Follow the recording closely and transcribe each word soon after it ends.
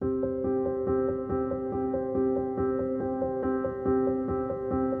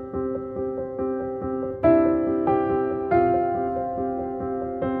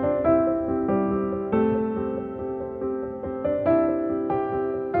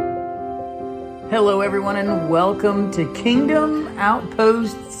Hello, everyone, and welcome to Kingdom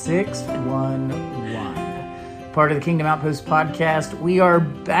Outpost 611. Part of the Kingdom Outpost podcast. We are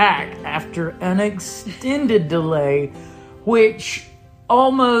back after an extended delay, which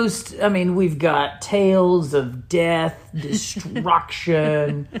we've got tales of death,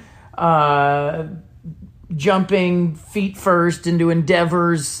 destruction, jumping feet first into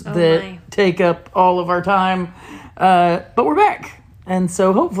endeavors that take up all of our time. But we're back. And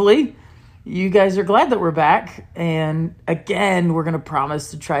so hopefully you guys are glad that we're back. And again, we're going to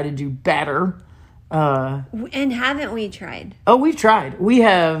promise to try to do better. And haven't we tried? Oh, we've tried. We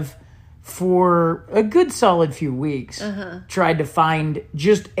have, for a good solid few weeks, tried to find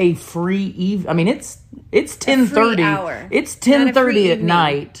just a free it's 10:30. It's 10:30 at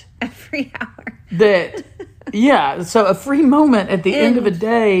night. A free hour. So a free moment at the end of a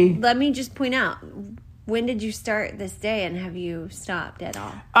day. Let me just point out, when did you start this day, and have you stopped at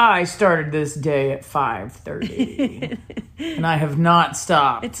all? I started this day at 5:30, and I have not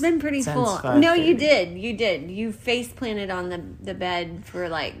stopped. It's been pretty full. No, you did. You face planted on the bed for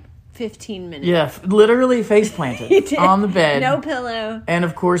like 15 minutes. Yeah, literally face planted on the bed. No pillow. And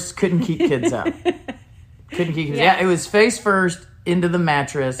of course, couldn't keep kids up. Yeah, it was face first into the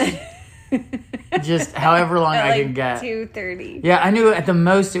mattress. Just however long I can get. 2:30. Yeah, I knew at the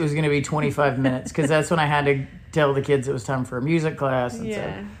most it was going to be 25 minutes because that's when I had to tell the kids it was time for a music class. And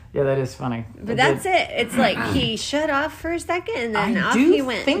so, that is funny. But that's it. It's like he shut off for a second and then off he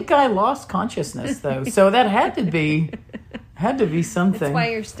went. I think I lost consciousness though, so that had to be something. That's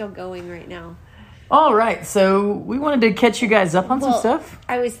why you're still going right now. All right, so we wanted to catch you guys up on some stuff.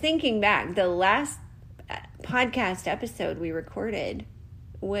 I was thinking back. The last podcast episode we recorded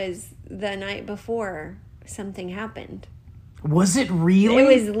was the night before something happened. Was it really?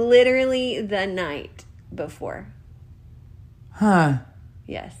 It was literally the night before. Huh.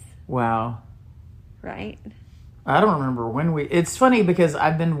 Yes. Wow. Right? I don't remember when it's funny because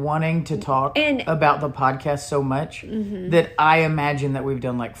I've been wanting to talk about the podcast so much that I imagine that we've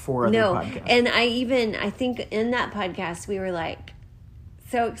done like 4 other podcasts. And I think in that podcast we were like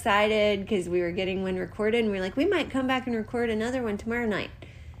so excited because we were getting one recorded and we were like, we might come back and record another one tomorrow night.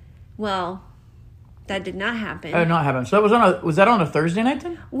 Well, that did not happen. Oh, not happen. So that was that on a Thursday night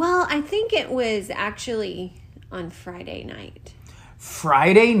then? Well, I think it was actually on Friday night.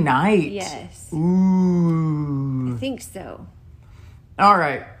 Friday night? Yes. Ooh. I think so. All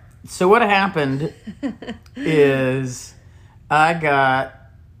right. So what happened is I got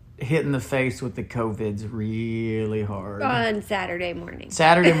hit in the face with the COVIDs really hard. On Saturday morning.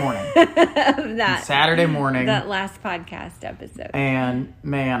 Saturday morning. That last podcast episode. And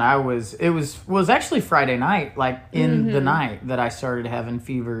man, it was actually Friday night, like in the night that I started having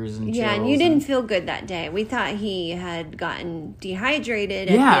fevers and chills. Yeah, and you didn't feel good that day. We thought he had gotten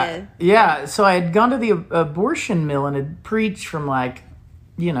dehydrated. Yeah. So I had gone to the abortion mill and had preached from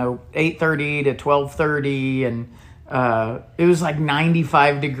 8:30 to 12:30 and it was like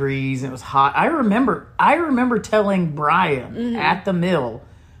 95 degrees and it was hot. I remember telling Brian at the mill,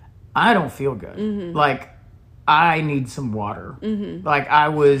 I don't feel good. Like I need some water. Like I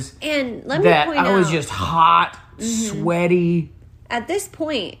was, and let me point out, I was just hot, sweaty. At this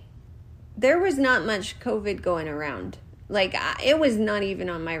point, there was not much COVID going around. Like it was not even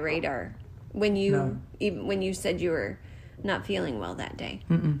on my radar when you said you were not feeling well that day.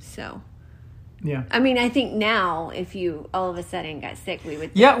 So. Yeah. I mean, I think now, if you all of a sudden got sick, we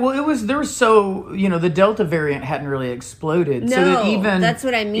would... Yeah, well, the Delta variant hadn't really exploded. No, so that that's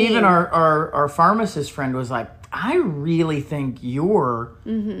what I mean. Even our pharmacist friend was like, I really think you're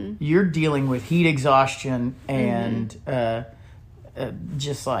dealing with heat exhaustion and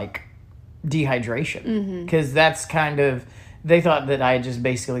just like dehydration. Because that's kind of... They thought that I just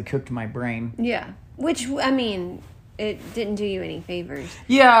basically cooked my brain. Yeah. Which, I mean... It didn't do you any favors.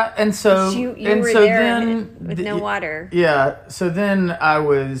 Yeah, and so you were there then with no water. Yeah, so then I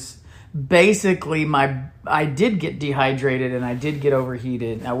was basically I did get dehydrated and I did get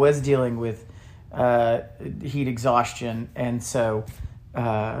overheated. I was dealing with heat exhaustion, and so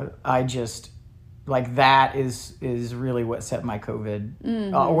I just that is really what set my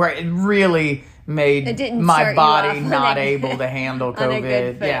COVID where it really made my body not able to handle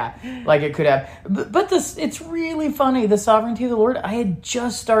COVID. Yeah, like it could have. But it's really funny. The sovereignty of the Lord. I had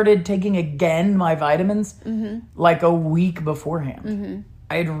just started taking again my vitamins like a week beforehand.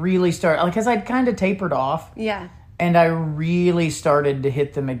 I had really started because I'd kind of tapered off. Yeah, and I really started to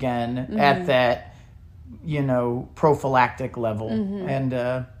hit them again at that prophylactic level,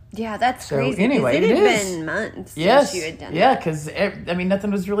 and Yeah, that's So, crazy. anyway, 'cause it it had is. been months Yes. since you had done Yeah, that. because,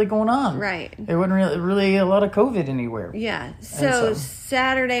 nothing was really going on. Right. There wasn't really a lot of COVID anywhere. Yeah. So so-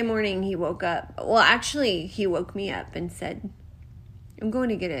 Saturday morning he woke up. Well, actually, he woke me up and said, "I'm going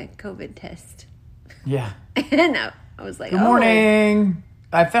to get a COVID test." Yeah. And I was like, Good morning.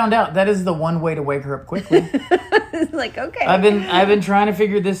 I found out that is the one way to wake her up quickly. Like, okay. I've been trying to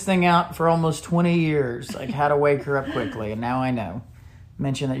figure this thing out for almost 20 years, like how to wake her up quickly, and now I know.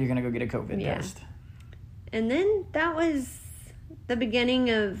 Mention that you're going to go get a COVID test. And then that was the beginning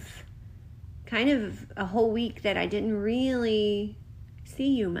of kind of a whole week that I didn't really see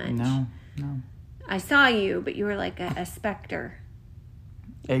you much. No. I saw you, but you were like a specter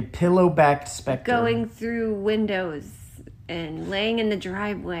A pillow-backed specter. going through windows and laying in the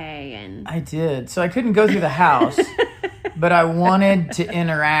driveway. And I did. So I couldn't go through the house, but I wanted to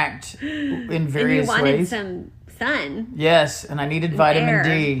interact in various and you wanted ways. some sun. Yes, and I needed vitamin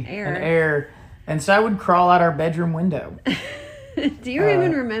D Air. and air. And so I would crawl out our bedroom window. Do you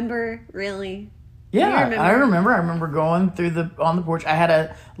even remember, really? Yeah, remember? I remember. I remember going through on the porch. I had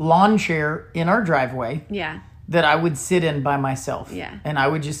a lawn chair in our driveway Yeah. that I would sit in by myself. Yeah. And I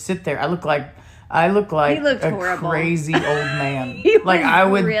would just sit there. I look like He looked a horrible. crazy old man. He like was I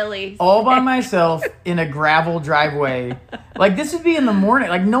would really all by myself in a gravel driveway. Like this would be in the morning.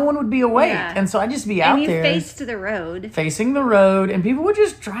 Like no one would be awake. Yeah. And so I'd just be out And you there faced the road. facing the road, and people would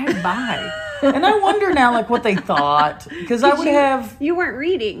just drive by. And I wonder now like what they thought, because I would have You weren't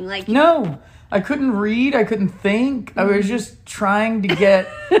reading. Like, no, I couldn't read. I couldn't think. I was just trying to get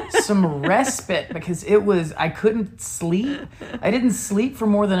some respite because I couldn't sleep. I didn't sleep for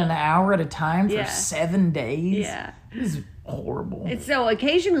more than an hour at a time for Yeah. 7 days. Yeah. It was horrible. And so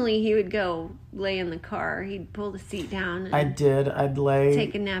occasionally he would go lay in the car. He'd pull the seat down and I did. I'd lay.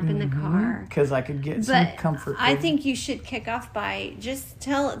 take a nap in the car. Because I could get some But comfort. I food. think you should kick off by just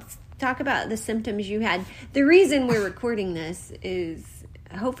talk about the symptoms you had. The reason we're recording this is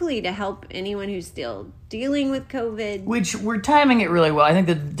hopefully to help anyone who's still dealing with COVID. Which we're timing it really well. I think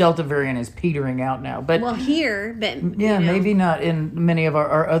the Delta variant is petering out now. But Well, here, but yeah, you know, maybe not in many of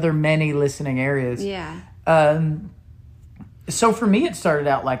our other many listening areas. Yeah. So for me, it started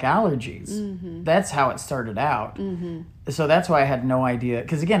out like allergies. Mm-hmm. That's how it started out. So that's why I had no idea.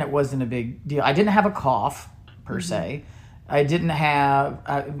 Because again, it wasn't a big deal. I didn't have a cough per Mm-hmm. se.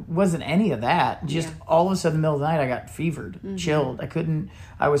 Wasn't any of that. Just Yeah. all of a sudden, in the middle of the night, I got fevered, Mm-hmm. chilled.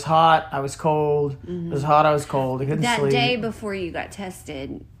 I was hot, I was cold. It was hot, I was cold. I couldn't That sleep. day before you got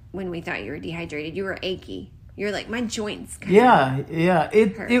tested, when we thought you were dehydrated, you were achy. You're like, my joints. Yeah.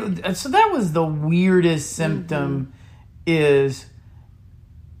 Hurt. So that was the weirdest symptom. Is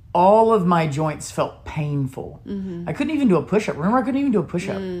all of my joints felt painful. I couldn't even do a push-up. Remember, I couldn't even do a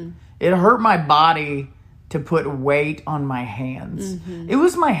push-up. It hurt my body to put weight on my hands. It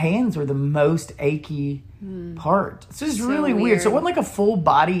was my hands were the most achy part. It's just really weird. So it wasn't like a full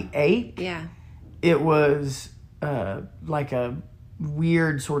body ache. Yeah. It was like a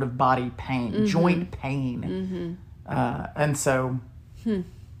weird sort of body pain, joint pain. And so, yeah,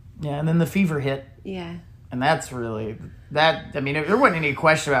 and then the fever hit. Yeah. And that's really that. I mean, there wasn't any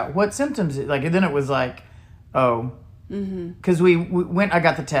question about what symptoms. Like, and then it was like, oh, because we went. I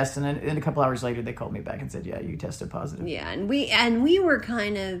got the test, and then a couple hours later, they called me back and said, "Yeah, you tested positive." Yeah, and we were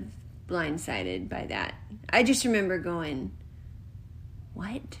kind of blindsided by that. I just remember going,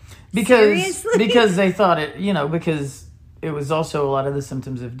 "What?" Seriously? because they thought it. Because it was also a lot of the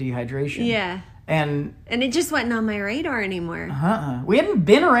symptoms of dehydration. Yeah. And it just wasn't on my radar anymore. we hadn't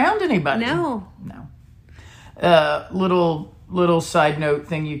been around anybody. No. Little side note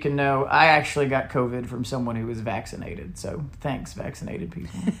thing you can know. I actually got COVID from someone who was vaccinated. So thanks, vaccinated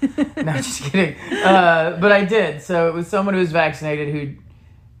people. No, just kidding. But I did. So it was someone who was vaccinated who,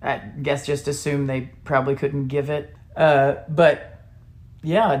 I guess, just assumed they probably couldn't give it. But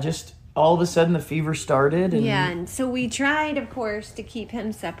yeah, just all of a sudden the fever started. And Yeah, and so we tried, of course, to keep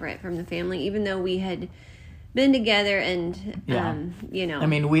him separate from the family, even though we had been together and, I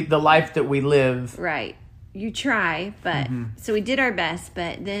mean, the life that we live. Right. You try, but so we did our best.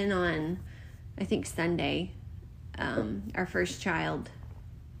 But then on, I think Sunday, our first child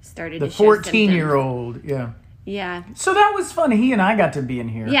started The to show symptoms. 14-year-old, yeah. Yeah. So that was fun. He and I got to be in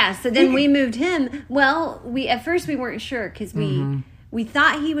here. Yeah, so then we moved him. Well, at first we weren't sure because we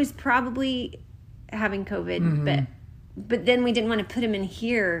thought he was probably having COVID, but then we didn't want to put him in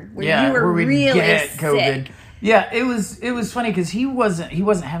here where you were we'd really get sick. COVID. Yeah, it was funny because he wasn't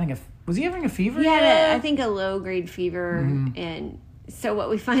having was he having a fever? He had, I think, a low-grade fever, and so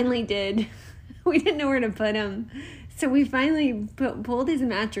what we finally did, we didn't know where to put him, so we finally pulled his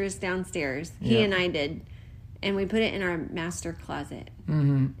mattress downstairs. He and I did, and we put it in our master closet.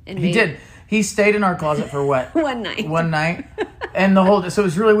 Mm-hmm. And he did. He stayed in our closet for what? One night. One night. And the whole... So it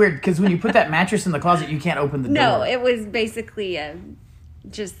was really weird, because when you put that mattress in the closet, you can't open the door. No, it was basically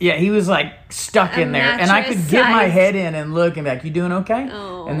just... Yeah, he was like stuck in there. And I could get my head in and look and be like, you doing okay?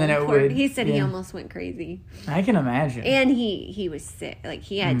 Oh, and then it would... He said he almost went crazy. I can imagine. And he was sick. Like,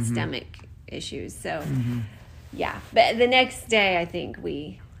 he had stomach issues. So, yeah. But the next day, I think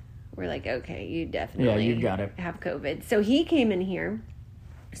we were like, okay, you definitely you got it. have COVID. So he came in here.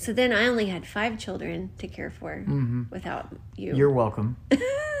 So then I only had 5 children to care for without you. You're welcome.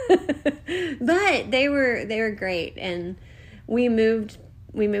 But they were great, and we moved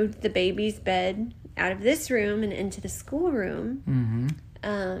the baby's bed out of this room and into the schoolroom.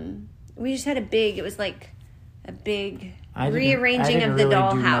 We just had it was like a big rearranging of the really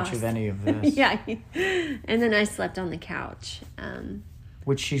dollhouse. do much of any of this. Yeah, and then I slept on the couch.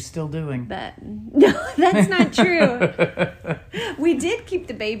 Which she's still doing. But no, that's not true. We did keep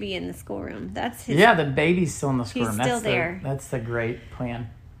the baby in the schoolroom. That's his. Yeah, the baby's still in the schoolroom. He's still there. That's the great plan.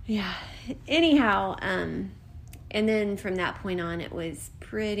 Yeah. Anyhow, and then from that point on, it was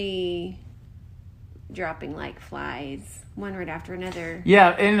pretty dropping like flies, one right after another. Yeah,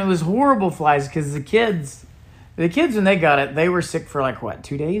 and it was horrible flies because the kids when they got it, they were sick for like what,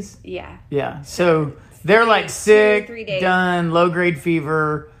 2 days? Yeah. Yeah. So they're like sick, 3 days. done, low grade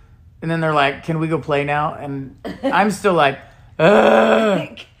fever, and then they're like, "Can we go play now?" And I'm still like,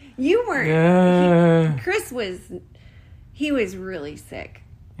 "Ugh." You weren't. Chris was really sick.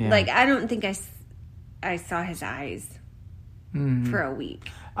 Yeah. Like, I don't think I saw his eyes for a week.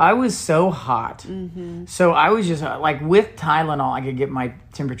 I was so hot. So I was just like, with Tylenol, I could get my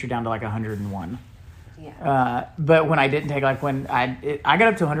temperature down to like 101. Yeah. But when I didn't take, like when I got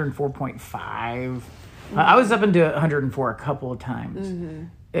up to 104.5. I was up into 104 a couple of times.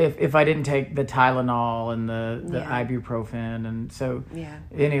 If I didn't take the Tylenol and the ibuprofen. And so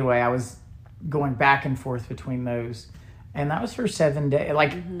anyway, I was going back and forth between those. And that was for 7 days.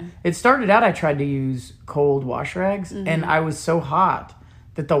 Like, it started out, I tried to use cold wash rags, and I was so hot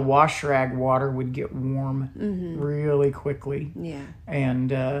that the wash rag water would get warm really quickly. Yeah. And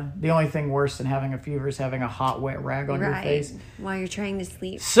the only thing worse than having a fever is having a hot, wet rag on your face. While you're trying to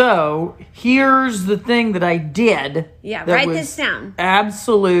sleep. So, here's the thing that I did. Yeah, that write was this down.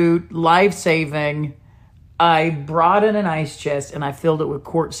 Absolute life-saving. I brought in an ice chest and I filled it with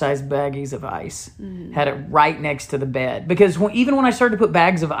quart-sized baggies of ice. Had it right next to the bed. Because even when I started to put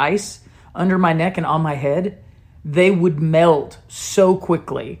bags of ice under my neck and on my head, they would melt so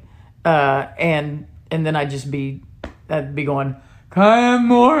quickly. And then I'd be going, "Can I have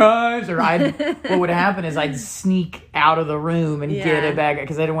more ice?" Or what would happen is I'd sneak out of the room and get a bag,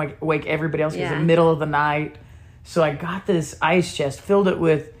 because I didn't want to wake everybody else. It was the middle of the night. So I got this ice chest, filled it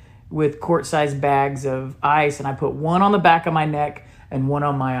with quart-sized bags of ice, and I put one on the back of my neck and one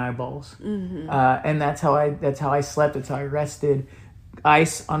on my eyeballs. And that's how I slept. That's how I rested.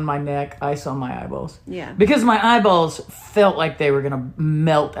 Ice on my neck, ice on my eyeballs. Yeah. Because my eyeballs felt like they were going to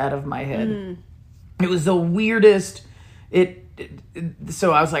melt out of my head. It was the weirdest.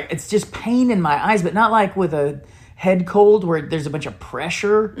 So I was like, it's just pain in my eyes, but not like with a head cold where there's a bunch of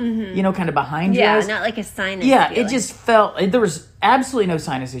pressure, kind of behind your eyes. Yeah, not like a sinus feeling. It just felt, there was absolutely no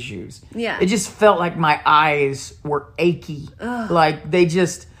sinus issues. Yeah. It just felt like my eyes were achy. Like they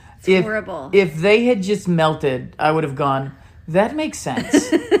just... horrible. If they had just melted, I would have gone, that makes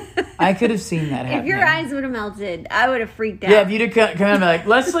sense. I could have seen that happening. If your eyes would have melted, I would have freaked out. Yeah, if you'd have come in and be like,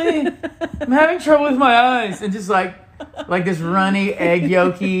 "Leslie, I'm having trouble with my eyes," and just like this runny, egg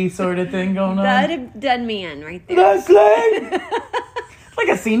yolky sort of thing going on. That would have done me in right there. Leslie! Like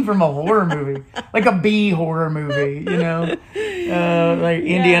a scene from a horror movie. Like a B horror movie, like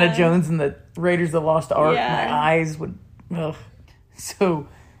Indiana Jones and the Raiders of the Lost Ark. Yeah. My eyes would... Ugh. So,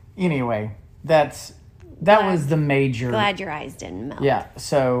 anyway, that was the major... Glad your eyes didn't melt. Yeah,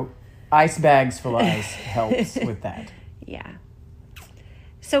 so ice bags full of ice helps with that. Yeah.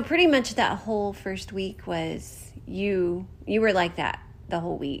 So pretty much that whole first week was you were like that the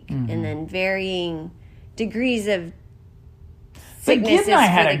whole week. And then varying degrees of But Gideon and I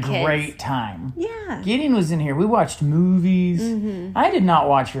had a kids. great time. Yeah. Gideon was in here. We watched movies. I did not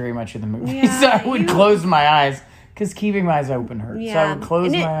watch very much of the movies. Yeah, I would close my eyes because keeping my eyes open hurt. So I would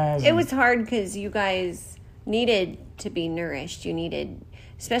close my eyes. It was hard because you guys needed to be nourished. You needed,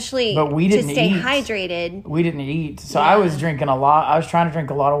 especially but we didn't to stay eat. hydrated. We didn't eat. So I was drinking a lot. I was trying to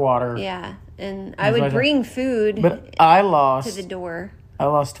drink a lot of water. Yeah. And I would bring food but I lost to the door. I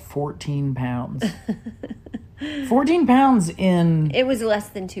lost 14 pounds. 14 pounds in... It was less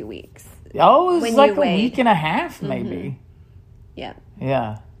than 2 weeks. Oh, it was when like you a weighed. week and a half, maybe. Yep.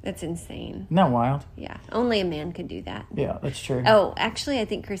 Yeah. That's insane. Isn't that wild? Yeah. Only a man could do that. Yeah, that's true. Oh, actually, I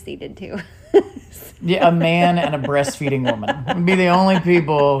think Chrissy did too. Yeah, a man and a breastfeeding woman would be the only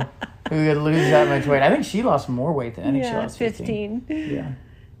people who could lose that much weight. I think she lost more weight than I think she lost 15. Yeah.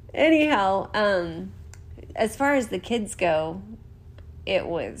 Anyhow, as far as the kids go, it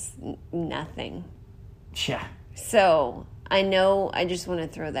was nothing. Yeah. So I know, I just want to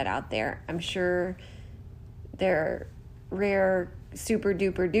throw that out there. I'm sure they're rare, super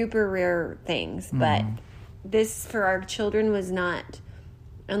duper duper rare things, but this for our children was not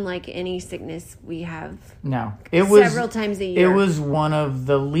unlike any sickness we have. No, it was several times a year. It was one of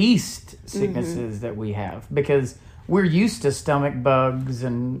the least sicknesses that we have because we're used to stomach bugs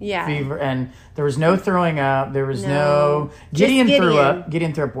and fever, and there was no throwing up. There was no Gideon threw up.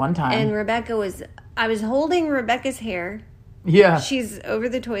 Gideon threw up one time, and I was holding Rebecca's hair. Yeah, she's over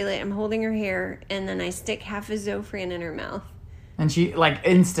the toilet. I'm holding her hair, and then I stick half a Zofran in her mouth, and she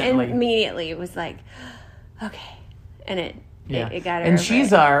instantly, immediately, it was like, okay, and it got her. And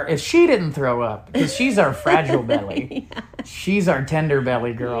she's if she didn't throw up, because she's our fragile belly. She's our tender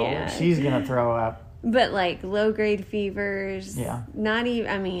belly girl. Yeah. She's going to throw up. But like low grade fevers. Yeah. Not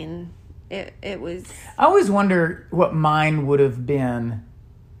even, I mean, it was. I always wonder what mine would have been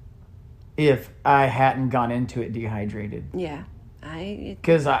if I hadn't gone into it dehydrated. Yeah.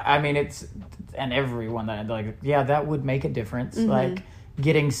 Because I mean, and everyone that like, yeah, that would make a difference. Like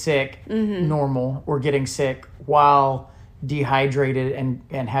getting sick normal or getting sick while dehydrated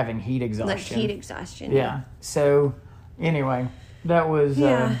and having heat exhaustion. Like heat exhaustion. Yeah. So anyway, that was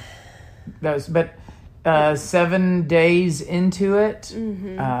but 7 days into it.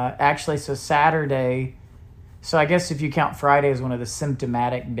 Actually, so Saturday. So I guess if you count Friday as one of the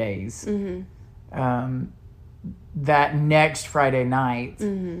symptomatic days, that next Friday night,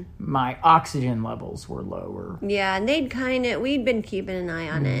 my oxygen levels were lower. Yeah, and we'd been keeping an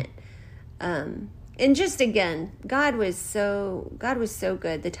eye on it. And just again, God was so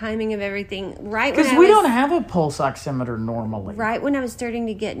good. The timing of everything, right? Because we don't have a pulse oximeter normally. Right when I was starting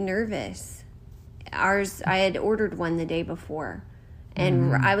to get nervous, I had ordered one the day before,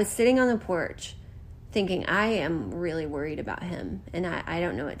 and I was sitting on the porch, thinking I am really worried about him, and I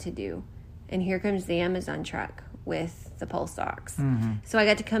don't know what to do. And here comes the Amazon truck with the pulse ox. So I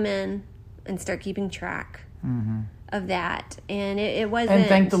got to come in and start keeping track of that, and it wasn't. And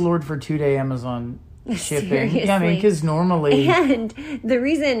thank the Lord for 2-day Amazon shipping. Seriously. Yeah, I mean, because normally. And the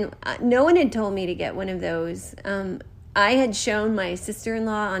reason no one had told me to get one of those, I had shown my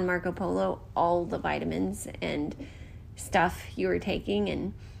sister-in-law on Marco Polo all the vitamins and stuff you were taking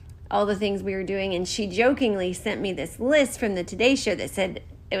and all the things we were doing, and she jokingly sent me this list from the Today Show that said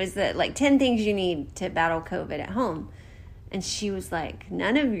it was like 10 things you need to battle COVID at home. And she was like,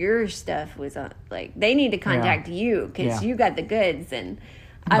 none of your stuff was on, like, they need to contact you because you got the goods. And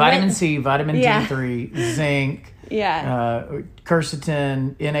vitamin C, vitamin D3, zinc,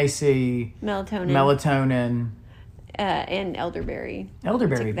 quercetin, NAC, melatonin, and elderberry.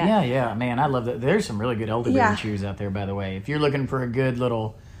 Elderberry, yeah, man, I love that. There's some really good elderberry chews out there, by the way. If you're looking for a good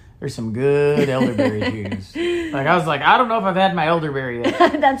little, there's some good elderberry chews. Like, I was like, I don't know if I've had my elderberry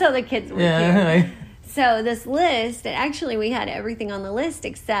yet. That's how the kids were too. So this list, actually we had everything on the list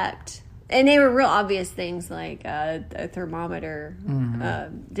except, and they were real obvious things like a thermometer,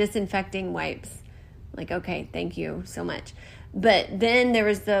 disinfecting wipes. Like, okay, thank you so much. But then there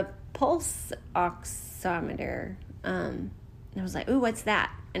was the pulse oximeter. And I was like, ooh, what's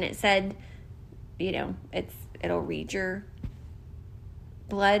that? And it said, it'll read your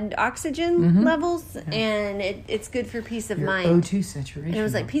blood oxygen levels, and it's good for peace of mind. O2 saturation. And I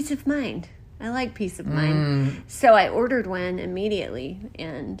was like, peace of mind. I like peace of mind. So I ordered one immediately,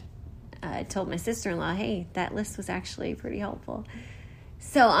 and I told my sister-in-law, hey, that list was actually pretty helpful.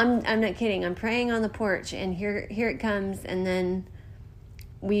 So I'm not kidding. I'm praying on the porch, and here it comes, and then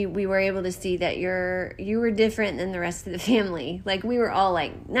we were able to see that you were different than the rest of the family. Like, we were all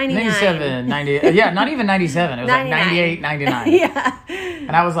like 99. 97, 90. Yeah, not even 97. It was 99. Like 98, 99. Yeah.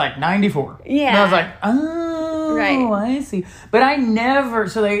 And I was like 94. Yeah. And I was like, oh, I see. But I never,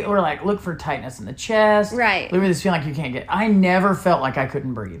 so they were like, look for tightness in the chest. Right. Look for this feeling like you can't get, I never felt like I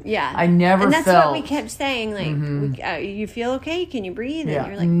couldn't breathe. Yeah. I never felt. And that's what we kept saying. Like, you feel okay? Can you breathe? And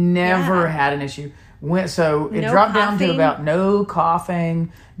you're like, never had an issue. So it dropped down to about no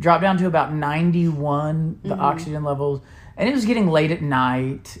coughing, dropped down to about 91, the oxygen levels. And it was getting late at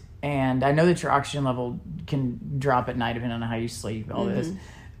night. And I know that your oxygen level can drop at night depending on how you sleep, all this.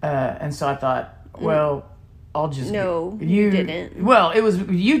 And so I thought, well, I'll just... No, you didn't. Well, it was...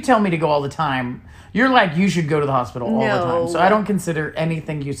 You tell me to go all the time. You're like, you should go to the hospital all the time. So I don't consider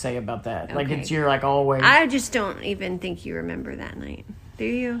anything you say about that. Okay. Like, it's you're like always... I just don't even think you remember that night. Do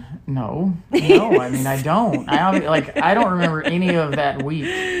you? No. I mean, I don't. I don't remember any of that week.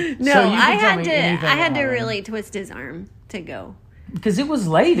 No, so you I can tell had me to. anything I had that to happened. really twist his arm to go. Because it was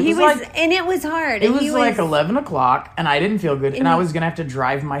late. It He was was, like and it was hard. it and was he like 11 o'clock, and I didn't feel good, and I you- was gonna have to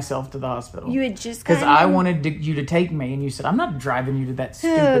drive myself to the hospital. You had just because gotten I him? wanted you to take me, and you said I'm not driving you to that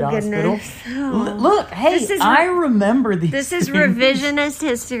stupid hospital. goodness. Oh. Look, hey, This is I remember these. This is things. revisionist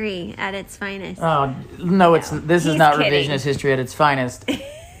history at its finest. Oh no, this is he's not kidding. revisionist history at its finest.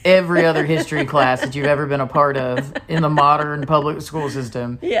 Every other history class that you've ever been a part of in the modern public school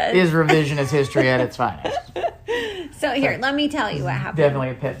system Yes. is revisionist history at its finest. So here, let me tell you what happened. Definitely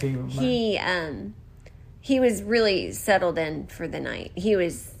a pet peeve of mine. He was really settled in for the night. He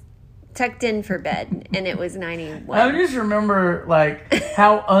was tucked in for bed, and it was 91. I just remember like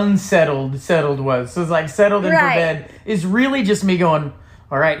how unsettled settled was. So it's like settled in Right. for bed is really just me going,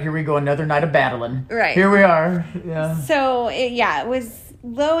 all right, here we go, another night of battling. Right. Here we are. Yeah. So it was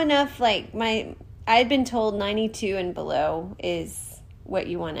low enough. Like I had been told 92 and below is what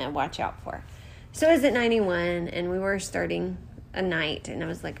you want to watch out for. So I was at 91, and we were starting a night, and I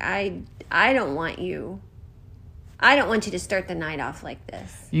was like, I don't want you. I don't want you to start the night off like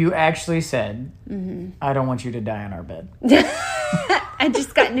this. You actually said, I don't want you to die in our bed. I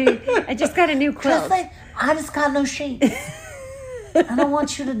just got a new quilt. I just got no sheets. I don't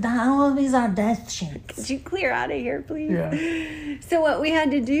want you to die. I don't want these are death sheets. Could you clear out of here, please? Yeah. So what we had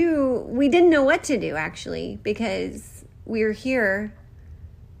to do, we didn't know what to do, actually, because we were here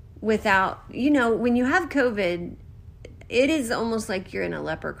without, when you have COVID, it is almost like you're in a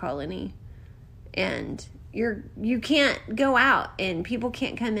leper colony, and you can't go out, and people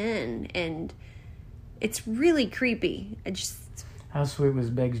can't come in, and it's really creepy. How sweet was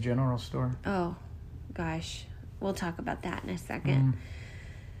Beg's General Store? Oh, gosh. We'll talk about that in a second.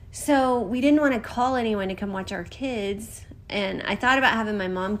 So we didn't want to call anyone to come watch our kids. And I thought about having my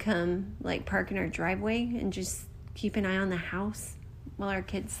mom come, like, park in our driveway and just keep an eye on the house while our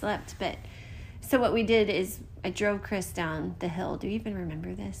kids slept. But so what we did is I drove Chris down the hill. Do you even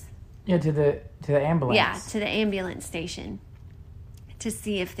remember this? Yeah, to the ambulance. Yeah, to the ambulance station to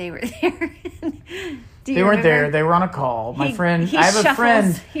see if they were there. Do you They weren't remember? there. They were on a call. My friend, He I have a shuffles.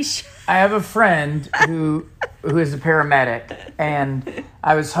 friend. He I have a friend who is a paramedic, and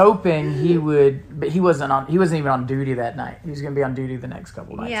I was hoping he would, but he wasn't even on duty that night. He was going to be on duty the next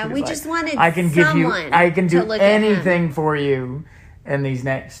couple nights. Yeah, He was we like, just wanted I can do to look at him." anything for you in these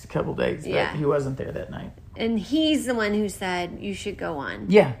next couple days. But Yeah. he wasn't there that night. And he's the one who said, you should go on.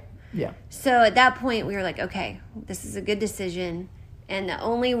 Yeah. So at that point, we were like, okay, this is a good decision. And the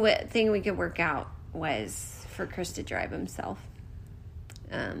only thing we could work out was for Chris to drive himself.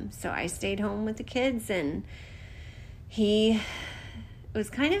 So I stayed home with the kids, and it was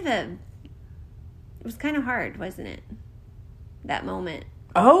kind of hard, wasn't it? That moment.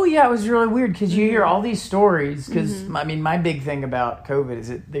 Oh yeah, it was really weird because you hear all these stories. Because Mm-hmm. I mean, my big thing about COVID is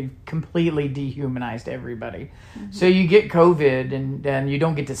that they completely dehumanized everybody. So you get COVID and you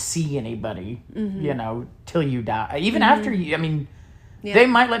don't get to see anybody, till you die. Even after you, I mean, Yeah. they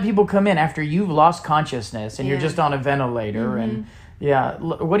might let people come in after you've lost consciousness and you're Yeah. just on a ventilator. And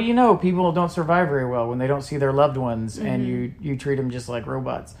what do you know? People don't survive very well when they don't see their loved ones, and you treat them just like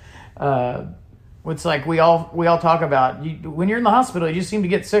robots. It's like we all talk about when you're in the hospital, you just seem to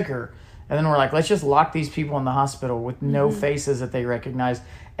get sicker, and then we're like, let's just lock these people in the hospital with no faces that they recognize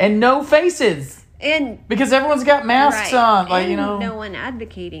and no faces And because everyone's got masks on, and no one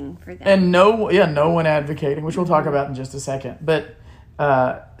advocating for that. and no one advocating, which we'll talk about in just a second. But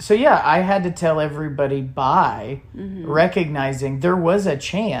I had to tell everybody bye, recognizing there was a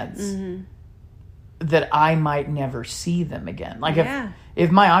chance that I might never see them again. Like if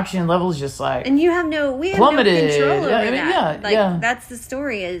my oxygen level is just like, And we have no plummeted. control over Yeah, I mean, that. That's the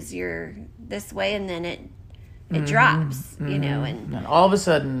story, is you're this way, and then it drops, and and all of a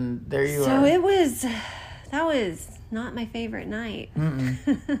sudden there you so are. that was not my favorite night.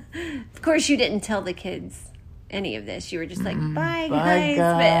 Of course, you didn't tell the kids any of this. You were just like, bye guys.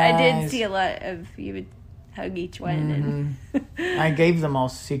 But I did guys. see a lot of, you would hug each one, and I gave them all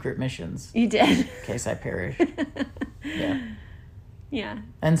secret missions you did. in case I perish. Yeah. Yeah.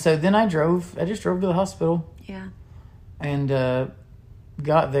 And so then I just drove to the hospital Yeah. and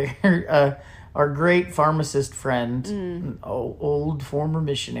got there. Our great pharmacist friend, an old former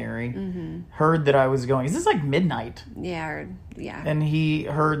missionary, heard that I was going. Is this like midnight? Yeah. Yeah. And he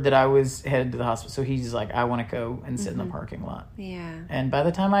heard that I was headed to the hospital. So he's like, I want to go and sit in the parking lot. Yeah. And by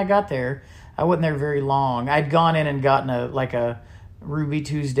the time I got there, I wasn't there very long. I'd gone in and gotten a Ruby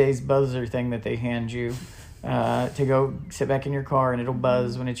Tuesdays buzzer thing that they hand you to go sit back in your car, and it'll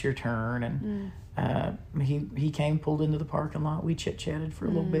buzz when it's your turn. And he came, pulled into the parking lot. We chit-chatted for a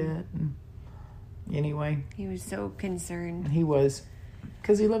little bit. And anyway. He was so concerned. He was,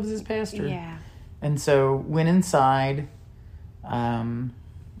 because he loves his pastor. Yeah. And so went inside.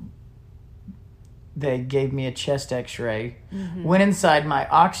 They gave me a chest x-ray. Went inside. My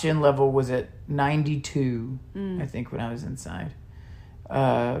oxygen level was at 92, I think, when I was inside.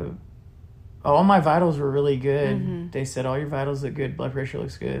 All my vitals were really good. They said, all your vitals look good. Blood pressure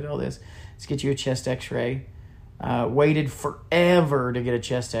looks good. All this. Let's get you a chest x-ray. Waited forever to get a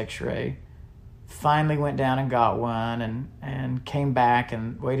chest x-ray. Finally went down and got one and came back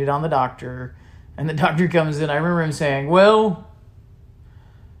and waited on the doctor. And the doctor comes in. I remember him saying, well,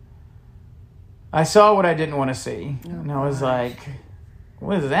 I saw what I didn't want to see. And I was like,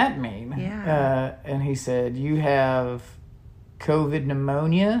 what does that mean? Yeah. And he said, you have COVID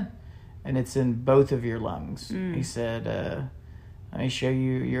pneumonia, and it's in both of your lungs. He said, let me show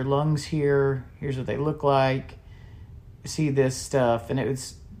you your lungs here. Here's what they look like. See this stuff. And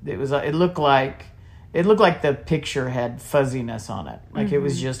it looked like the picture had fuzziness on it. Like it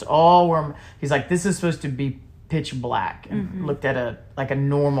was just all warm. He's like, this is supposed to be pitch black. And looked at a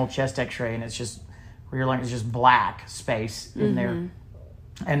normal chest x-ray, and it's just where your lung is just black space in there.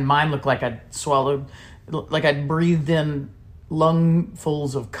 And mine looked like I'd swallowed, like I'd breathed in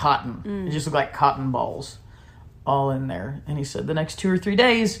lungfuls of cotton. It just looked like cotton balls all in there. And he said, the next 2 or 3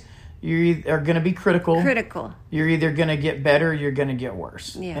 days, you are going to be critical. You're either going to get better or you're going to get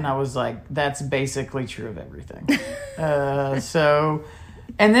worse. Yeah. And I was like, that's basically true of everything.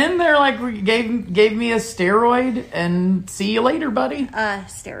 And then they're like, gave me a steroid and see you later, buddy.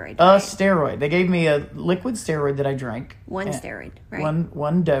 Steroid. A steroid. They gave me a liquid steroid that I drank. One steroid, right?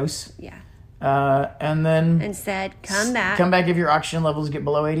 One dose. Yeah. And then... And said, come back. Come back if your oxygen levels get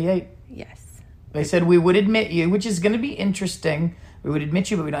below 88. Yes. They said, we would admit you, which is going to be interesting. We would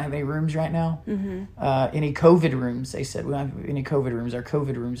admit you, but we don't have any rooms right now. Any COVID rooms, they said. We don't have any COVID rooms. Our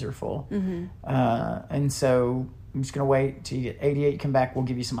COVID rooms are full. And so I'm just going to wait till you get 88. Come back. We'll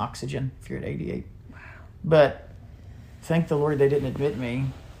give you some oxygen if you're at 88. Wow. But thank the Lord they didn't admit me,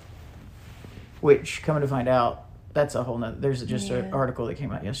 which, coming to find out, that's a whole nother... There's just an article that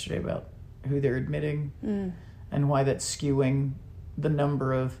came out yesterday about who they're admitting and why that's skewing the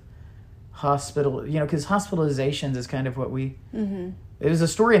number of hospital... because hospitalizations is kind of what we... It was a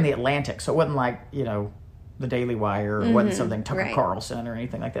story in the Atlantic, so it wasn't like, the Daily Wire, or it wasn't something Tucker Carlson or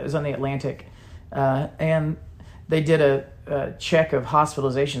anything like that. It was on the Atlantic. And they did a check of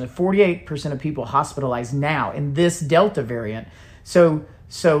hospitalization. 48% of people hospitalized now in this Delta variant. So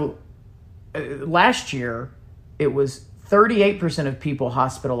last year, it was 38% of people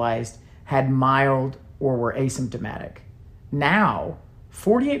hospitalized had mild or were asymptomatic. Now,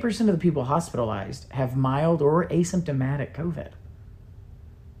 48% of the people hospitalized have mild or asymptomatic COVID.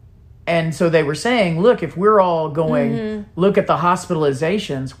 And so they were saying, look, if we're all going, look at the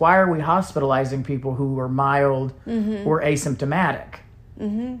hospitalizations, why are we hospitalizing people who are mild or asymptomatic?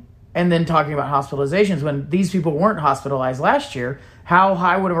 And then talking about hospitalizations, when these people weren't hospitalized last year, how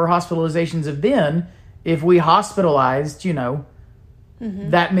high would our hospitalizations have been if we hospitalized,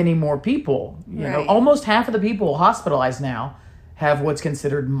 that many more people? Almost half of the people hospitalized now have what's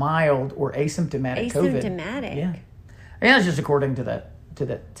considered mild or asymptomatic COVID. Asymptomatic? Yeah. And that's just according to that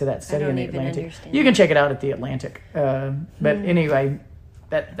study in the Atlantic. Understand. You can check it out at the Atlantic. But anyway,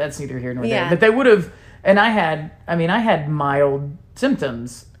 that's neither here nor there. Yeah. But they would have, and I had mild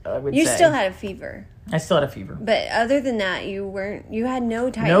symptoms, I would say. You still had a fever. I still had a fever. But other than that, you had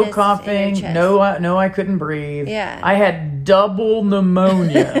no tightness. No coughing. In your chest. No, I couldn't breathe. Yeah. I had double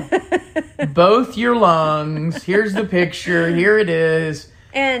pneumonia. Both your lungs. Here's the picture. Here it is.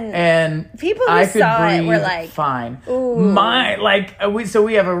 And people who I could saw it breathe were like, fine. Ooh. So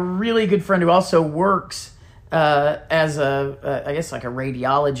we have a really good friend who also works as I guess like a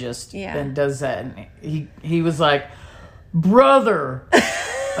radiologist and does that. And he was like, brother,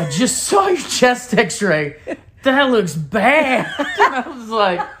 I just saw your chest x-ray. That looks bad. And I was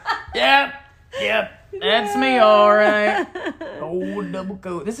like, yep, that's me, all right. Oh, double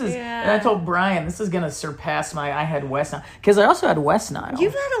coat. This is, and I told Brian, this is going to surpass I had West Nile. Because I also had West Nile.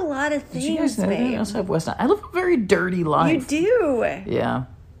 You've had a lot of things, Did you guys know that? babe. I also have West Nile. I live a very dirty life. You do. Yeah.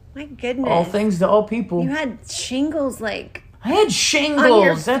 My goodness. All things to all people. You had shingles I had shingles. on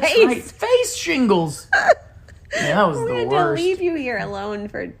your That's face. right. Face shingles. Yeah, that was We the had worst. to leave you here alone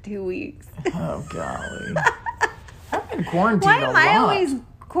for 2 weeks. Oh, golly. I've been quarantined Why a am lot. I always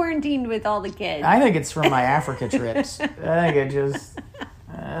quarantined with all the kids? I think it's from my Africa trips. I think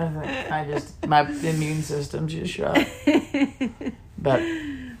my immune system just shot. But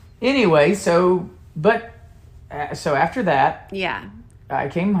anyway, so after that, Yeah. I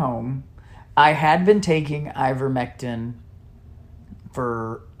came home. I had been taking ivermectin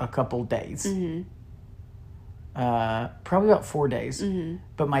for a couple days. Probably about 4 days.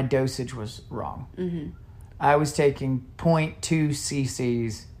 But my dosage was wrong. I was taking 0.2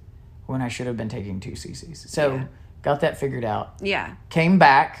 cc's when I should have been taking 2 cc's. So got that figured out. Yeah. Came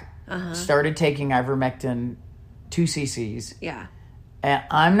back, started taking ivermectin 2 cc's. Yeah. And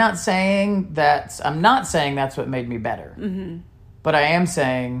I'm not saying that's what made me better. But I am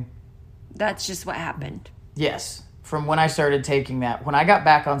saying That's just what happened. yes. From when I started taking that, when I got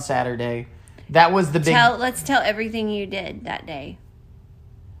back on Saturday, that was the big. Let's tell everything you did that day.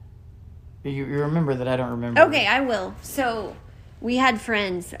 You remember that I don't remember. Okay, I will. So we had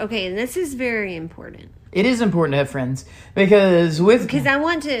friends. Okay, and this is very important. It is important to have friends because I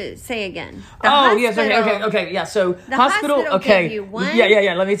want to say again. Yes, okay, yeah. So the hospital okay, gave you one-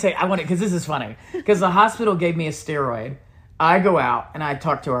 yeah. Let me tell you, I want it because this is funny. Because the hospital gave me a steroid. I go out and I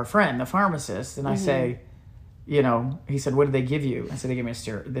talk to our friend, the pharmacist, and I say, he said, "What did they give you?" I said, "They gave me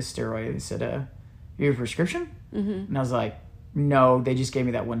this steroid." He said, "You have a prescription?" And I was like, "No, they just gave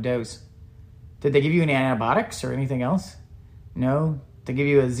me that one dose." Did they give you any antibiotics or anything else? No. Did they give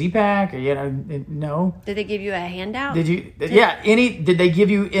you a Z-Pack? Or, no. Did they give you a handout? Did you? Did they give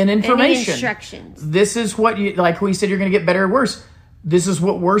you information? Any instructions? This is what like we said, you're going to get better or worse. This is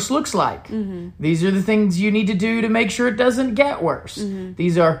what worse looks like. These are the things you need to do to make sure it doesn't get worse.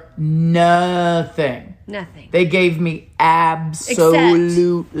 These are nothing. Nothing. They gave me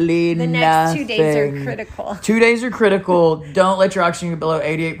absolutely the next 2 days are critical. 2 days are critical. Don't let your oxygen get below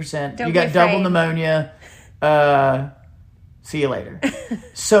 88%. You got double pneumonia. See you later.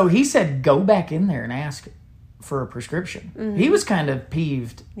 So he said, go back in there and ask for a prescription. He was kind of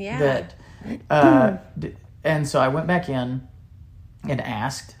peeved that. And so I went back in and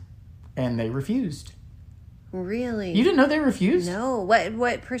asked, and they refused. Really? You didn't know they refused? No.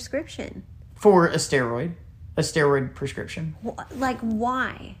 What prescription? For a steroid prescription. Like,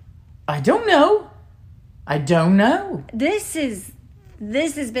 why? I don't know. This has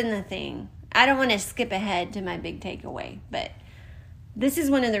been the thing. I don't want to skip ahead to my big takeaway, but this is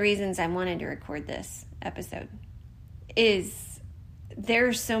one of the reasons I wanted to record this episode. Is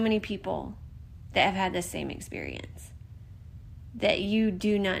there's so many people that have had the same experience that you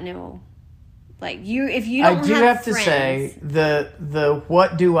do not know. Like if you don't I do have to friends, say the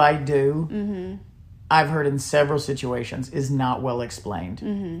what do I do? I've heard in several situations is not well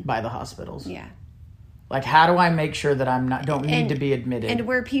explained by the hospitals. Yeah. Like, how do I make sure that don't need to be admitted? And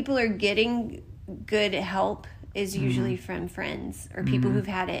where people are getting good help is usually from friends or people who've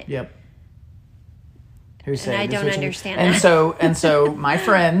had it. Yep. Who say I don't understand that. And so my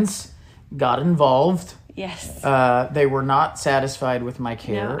friends got involved. Yes. They were not satisfied with my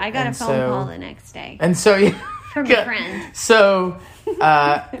care. No, I got a phone call the next day. And so from a friend. So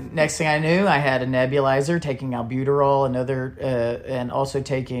next thing I knew, I had a nebulizer, taking albuterol, and also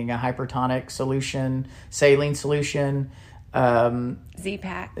taking a hypertonic solution, saline solution,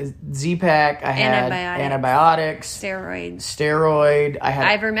 Z-Pack. I had antibiotics, steroid. I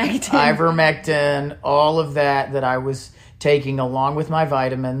had ivermectin, all of that I was taking along with my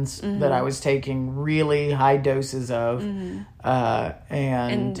vitamins that I was taking really high doses of. And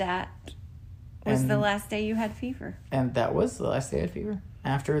that was the last day you had fever. And that was the last day I had fever.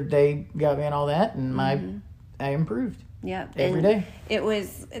 After they got me on all that, and I improved. Yep. Every day. It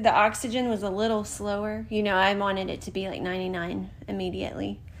was, the oxygen was a little slower. I wanted it to be like 99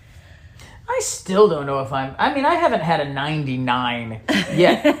 immediately. I still don't know if I haven't had a 99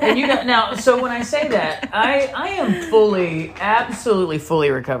 yet. And now, so when I say that, I am absolutely fully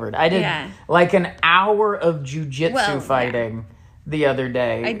recovered. I did like an hour of jiu-jitsu fighting the other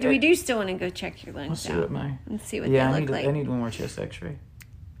day. We do still want to go check your lungs out and see what they look like. I need one more chest x-ray.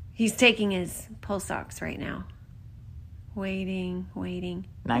 He's taking his pulse ox right now. Waiting.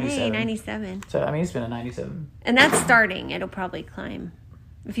 97. Hey, 97. So, it's been a 97. And that's starting. It'll probably climb.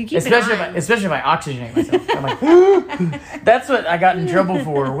 If you keep especially if I oxygenate myself. I'm like, that's what I got in trouble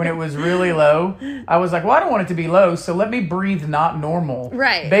for when it was really low. I was like, well, I don't want it to be low, so let me breathe not normal.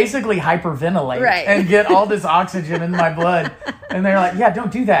 Right. Basically hyperventilate and get all this oxygen in my blood. And they're like, yeah,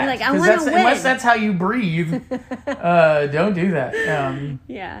 don't do that. You're like, I want to win. Unless that's how you breathe, don't do that.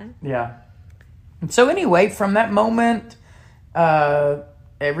 Yeah. So anyway, from that moment,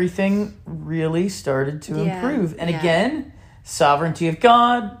 everything really started to improve. And again, sovereignty of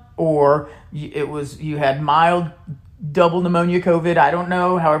God, or you had mild double pneumonia COVID. I don't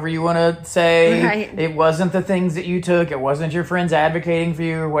know, however you want to say. Right. It wasn't the things that you took. It wasn't your friends advocating for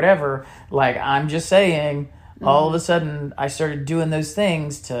you or whatever. Like, I'm just saying, all of a sudden, I started doing those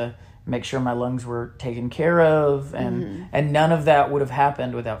things to make sure my lungs were taken care of, and none of that would have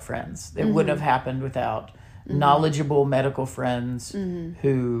happened without friends. It wouldn't have happened without knowledgeable medical friends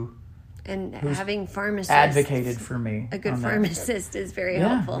who having pharmacists advocated for me. A good pharmacist is very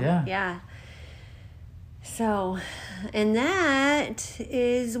helpful. Yeah. So, and that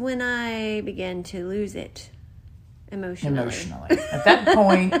is when I began to lose it emotionally. At that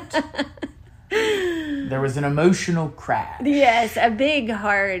point, there was an emotional crash. Yes, a big,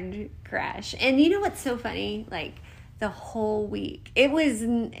 hard crash. And you know what's so funny? Like, the whole week, it was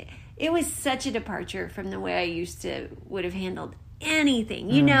such a departure from the way I would have handled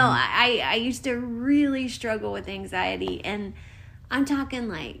anything. You know, I used to really struggle with anxiety, and I'm talking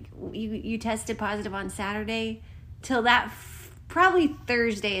like you tested positive on Saturday till that probably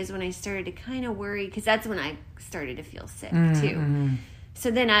Thursday is when I started to kind of worry, because that's when I started to feel sick too. So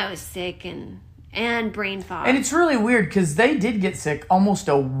then I was sick and brain fog. And it's really weird because they did get sick almost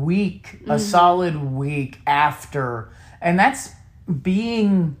a week, a solid week after, and that's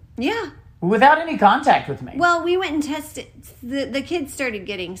being without any contact with me. Well, we went and tested. The kids started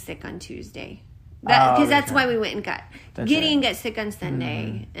getting sick on Tuesday. Because that's why we went and got... Gideon got sick on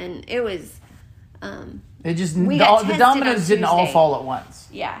Sunday, and it was... It just... The dominoes didn't all fall at once.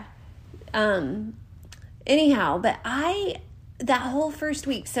 Yeah. Anyhow, but that whole first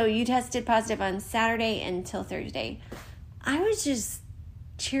week, so you tested positive on Saturday until Thursday, I was just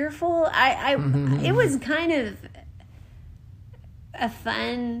cheerful. It was kind of a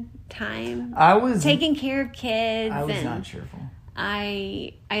fun time. I was... taking care of kids. I was not cheerful.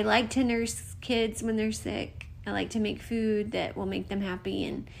 I like to nurse kids when they're sick. I like to make food that will make them happy,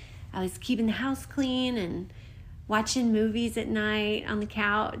 and I was keeping the house clean and watching movies at night on the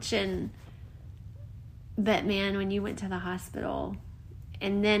couch. But man, when you went to the hospital,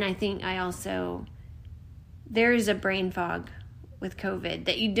 and then I think there's a brain fog with COVID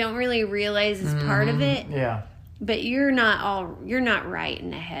that you don't really realize is part of it. Yeah. But you're not right in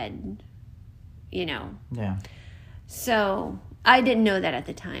the head, you know. Yeah. So I didn't know that at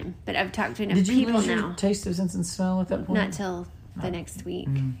the time, but I've talked to enough people now. Did you lose your taste of sense and smell at that point? Not till the next week.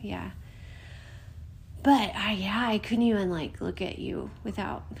 Yeah. But I couldn't even look at you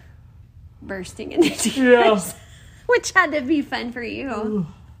without bursting into tears, which had to be fun for you.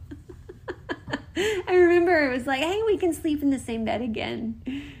 I remember it was like, hey, we can sleep in the same bed again,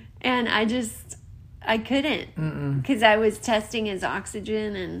 and I couldn't because I was testing his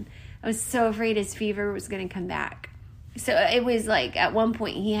oxygen, and I was so afraid his fever was going to come back. So it was like at one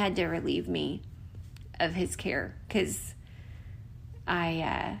point he had to relieve me of his care because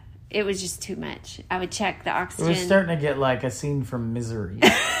it was just too much. I would check the oxygen. It was starting to get like a scene from Misery.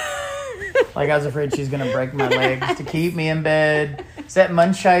 Like I was afraid she's going to break my legs to keep me in bed. Is that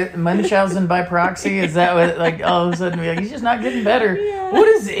Munchausen by proxy? Is that what, like, all of a sudden, he's just not getting better. Yeah. What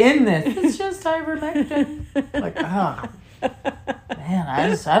is in this? It's just ivermectin. Like, man,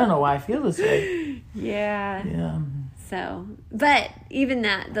 I don't know why I feel this way. Yeah. So, but even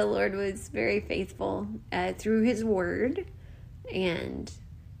that, the Lord was very faithful through His Word and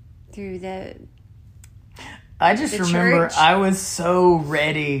through I just remember church. I was so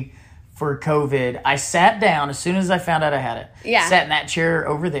ready for COVID. I sat down as soon as I found out I had it. Yeah. Sat in that chair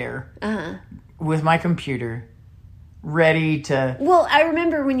over there with my computer, ready to... Well, I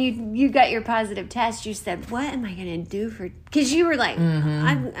remember when you got your positive test, you said, what am I going to do for... Because you were like,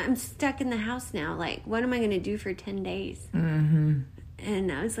 I'm stuck in the house now. Like, what am I going to do for 10 days? Mm-hmm.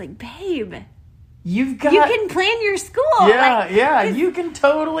 And I was like, babe... You can plan your school. Yeah, you can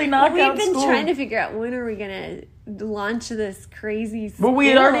totally knock out school. We've been trying to figure out when are we going to launch this crazy school. Well, we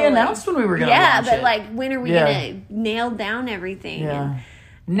had already announced when we were going to launch it. Yeah, but when are we going to nail down everything? Yeah.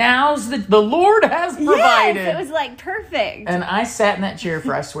 Now's the Lord has provided. Yes, it was like perfect. And I sat in that chair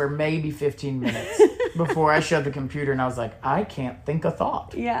for, I swear, maybe 15 minutes before I shut the computer, and I was like, I can't think a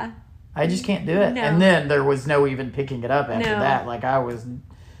thought. Yeah. I just can't do it. No. And then there was no even picking it up after that. Like, I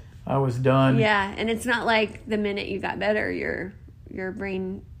was done. Yeah, and it's not like the minute you got better, your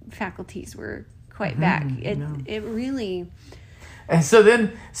brain faculties were quite back. It really... And so I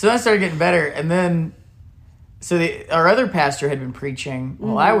started getting better, and then... So our other pastor had been preaching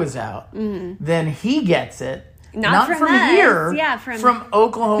while I was out. Mm-hmm. Then he gets it. Not from here. Yeah, from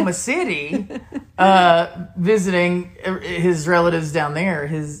Oklahoma City, visiting his relatives down there,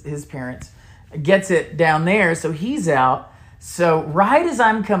 his parents. Gets it down there, so he's out. So right as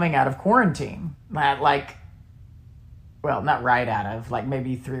I'm coming out of quarantine, not right out of, like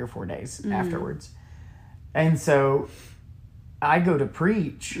maybe 3 or 4 days afterwards. And so I go to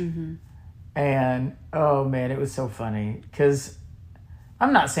preach. Mm-hmm. And, oh man, it was so funny because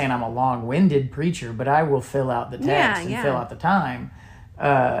I'm not saying I'm a long-winded preacher, but I will fill out the text and fill out the time.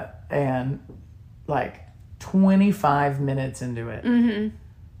 And like 25 minutes into it,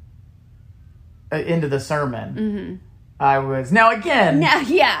 into the sermon, I was, now again,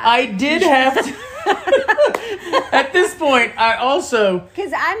 I did have to, at this point, I also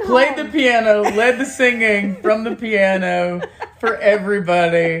Because I'm played home. the piano, led the singing from the piano for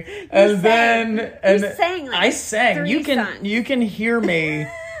everybody, and sang. then You sang, like, I sang. 3 songs. You can hear me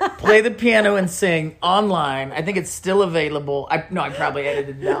play the piano and sing online. I think it's still available. I probably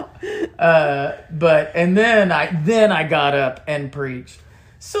edited it out. And then I got up and preached.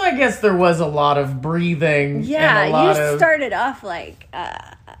 So I guess there was a lot of breathing. Yeah, and a lot you started off like,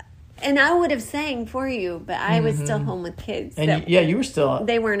 and I would have sang for you, but I was still home with kids. And you were still.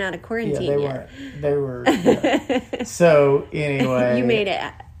 They weren't out of Yeah, quarantine they yet. weren't. They were. Yeah. So anyway, You made it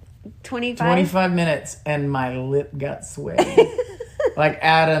 25? 25 minutes, and my lip got sweaty. Like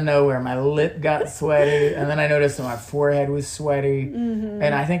out of nowhere, my lip got sweaty, and then I noticed that my forehead was sweaty,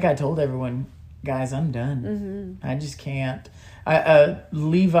 and I think I told everyone, guys, I'm done. I just can't.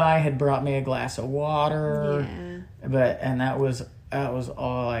 Levi had brought me a glass of water, and that was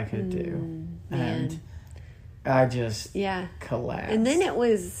all I could do, and I just collapsed. And then it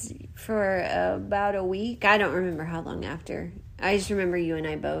was for about a week. I don't remember how long after. I just remember you and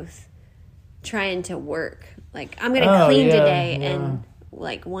I both trying to work. Like, I'm going to clean today in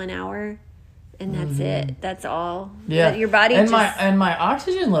like 1 hour, and that's it. That's all. Yeah, But your body and just... my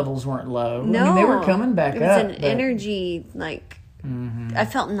oxygen levels weren't low. No. I mean, they were coming back it was up. an energy, like... I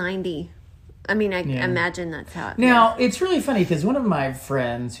felt 90. I mean, I imagine that's how it Now, it's really funny because one of my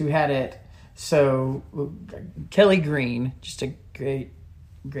friends who had it, so Kelly Green, just a great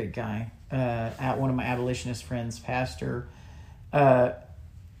guy, at one of my abolitionist friends, pastor,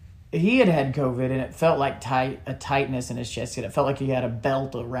 he had COVID, and it felt like a tightness in his chest. It felt like he had a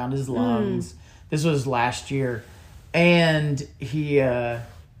belt around his lungs. This was last year. And he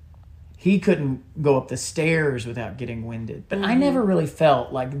couldn't go up the stairs without getting winded. But I never really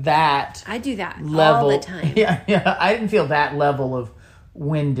felt like that. I do that level, all the time. Yeah. I didn't feel that level of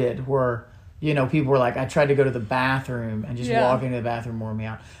winded where, people were like, I tried to go to the bathroom and just walking to the bathroom wore me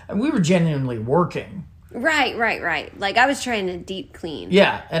out. And we were genuinely working. Right. Like, I was trying to deep clean.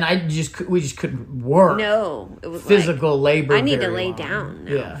 Yeah, and we just couldn't work. No, it was physical labor. I need to very lay long. down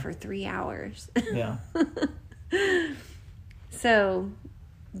now for 3 hours. Yeah. So,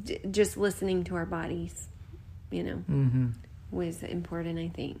 just listening to our bodies, was important, I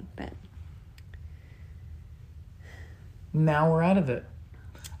think. But now we're out of it.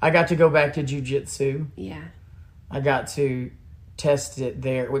 I got to go back to jiu-jitsu. yeah, I got to test it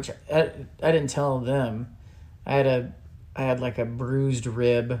there, which I didn't tell them. I had like a bruised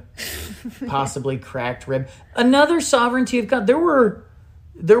rib, possibly cracked rib. Another sovereignty of God. There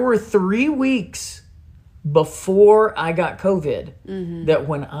were 3 weeks before I got COVID that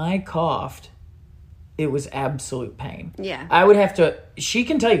when I coughed, it was absolute pain. Yeah. I would have to, she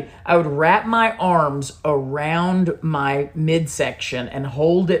can tell you, I would wrap my arms around my midsection and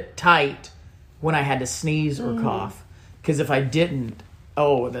hold it tight when I had to sneeze or cough. Because if I didn't,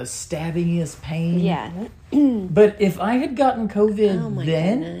 the stabbingest pain. yeah, But if I had gotten COVID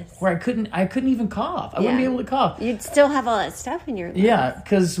goodness. where I couldn't even cough. I wouldn't be able to cough. you'd still have all that stuff in your lungs. Yeah,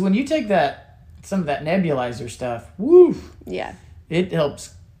 because when you take some of that nebulizer stuff, woo, Yeah, it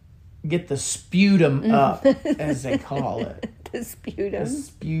helps get the sputum up, as they call it. the sputum. The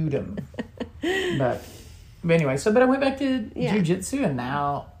sputum. But anyway, but I went back to jiu-jitsu, and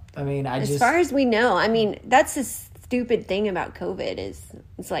now, I mean, As far as we know, I mean, that's the stupid thing about COVID is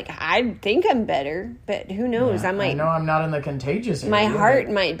it's like, I think I'm better, but who knows? I know I'm not in the contagious area. My heart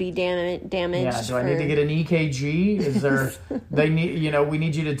might be damaged. Yeah, do I need to get an EKG? Is there, we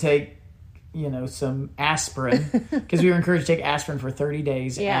need you to take, some aspirin, because we were encouraged to take aspirin for 30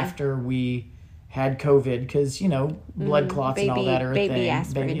 days after we had COVID, because, blood clots and all that are a thing.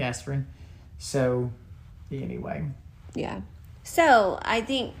 Baby aspirin. So, anyway. Yeah. So, I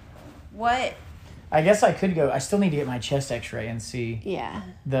think I guess I could go. I still need to get my chest x-ray and see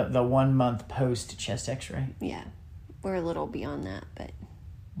the 1 month post chest x-ray. Yeah. We're a little beyond that, but.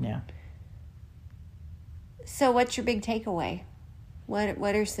 Yeah. So, what's your big takeaway?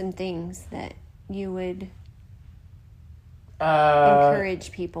 What are some things that you would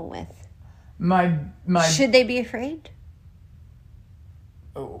encourage people with? My Should they be afraid?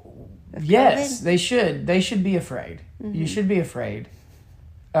 Yes, COVID? they should. They should be afraid. You should be afraid.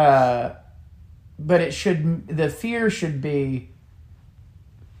 But the fear should be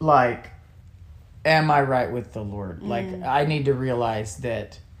like, am I right with the Lord? Like, I need to realize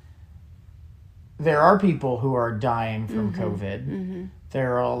that there are people who are dying from COVID.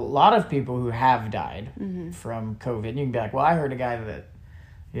 There are a lot of people who have died from COVID. You can be like, well, I heard a guy that,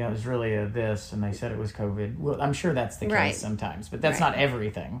 yeah, it was really this, and they said it was COVID. Well, I'm sure that's the case Right. sometimes, but that's Right. not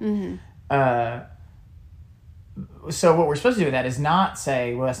everything. So what we're supposed to do with that is not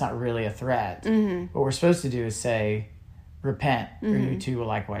say, well, that's not really a threat. What we're supposed to do is say, repent, or you too will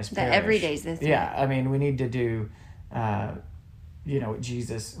likewise perish. That every day's the threat. Yeah, I mean, we need to do, what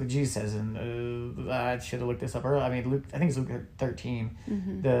Jesus says, and I should have looked this up earlier. I mean, Luke, I think it's Luke 13,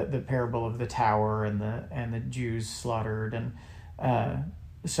 the parable of the tower and the Jews slaughtered, and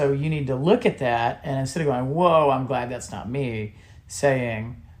so you need to look at that, and instead of going, whoa, I'm glad that's not me,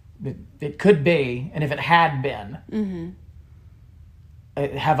 saying, it could be, and if it had been,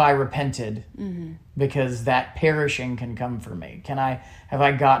 have I repented? Because that perishing can come for me. Have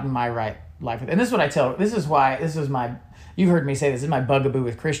I gotten my right life? And this is what I tell. This is my. You've heard me say this is my bugaboo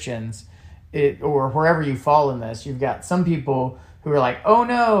with Christians, or wherever you fall in this. You've got some people who are like, oh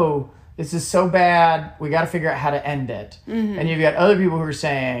no, this is so bad. We got to figure out how to end it. And you've got other people who are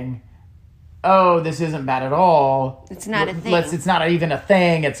saying, oh, this isn't bad at all. It's not a thing. It's not even a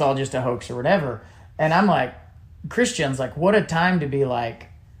thing. It's all just a hoax or whatever. And I'm like, Christians, like, what a time to be like,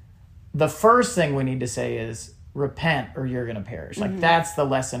 the first thing we need to say is repent or you're going to perish. Like, that's the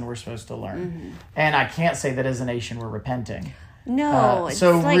lesson we're supposed to learn. And I can't say that as a nation we're repenting. No, it's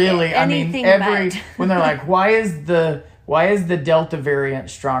So like really, I mean, anything but. when they're like, why is the Delta variant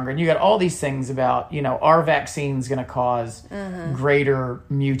stronger? And you got all these things about, our vaccine's going to cause greater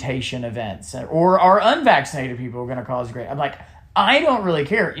mutation events, or our unvaccinated people are going to cause great. I'm like, I don't really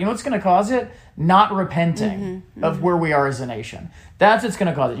care. You know what's going to cause it? Not repenting of where we are as a nation. That's what's going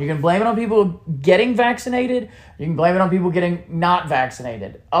to cause it. You can blame it on people getting vaccinated. You can blame it on people getting not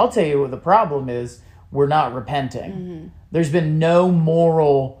vaccinated. I'll tell you what the problem is. We're not repenting. There's been no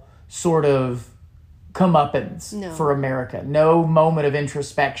moral sort of comeuppance for America. No moment of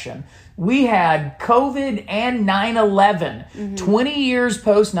introspection. We had COVID and 9/11, 20 years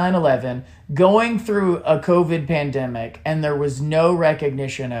post 9/11, going through a COVID pandemic, and there was no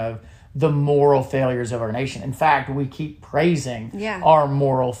recognition of the moral failures of our nation. In fact, we keep praising our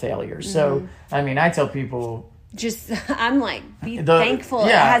moral failures. So, I mean, I tell people, I'm like, be thankful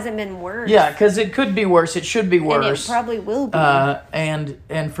it hasn't been worse. Yeah, because it could be worse. It should be worse. And it probably will be.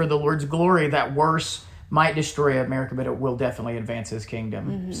 And for the Lord's glory, that worse might destroy America, but it will definitely advance His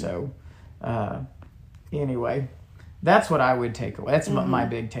kingdom. So, anyway, that's what I would take away. That's my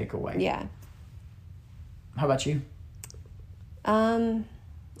big takeaway. Yeah. How about you?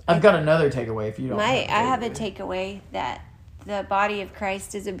 I've got another takeaway if you don't. I have a takeaway that the body of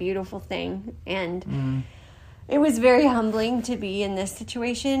Christ is a beautiful thing, and it was very humbling to be in this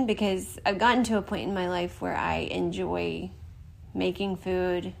situation because I've gotten to a point in my life where I enjoy making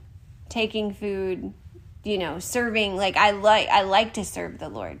food, taking food, serving. Like I like to serve the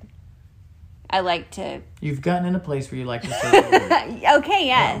Lord. I like to. You've gotten in a place where you like to serve the Lord. Okay,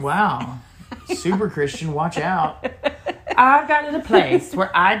 yes. Wow. Super Christian, watch out. I've got in a place where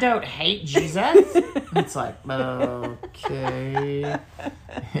I don't hate Jesus. It's like, okay.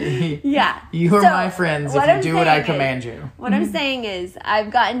 Yeah. You are my friends if you do what I command you. What I'm saying is I've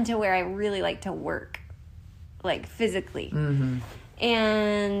gotten to where I really like to work, like physically.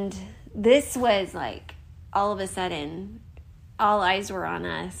 And this was like, all of a sudden, all eyes were on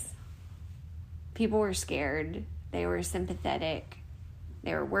us. People were scared. They were sympathetic.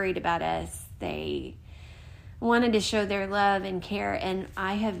 They were worried about us. They wanted to show their love and care, and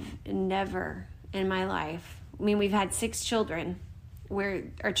I have never in my life, I mean, we've had 6 children where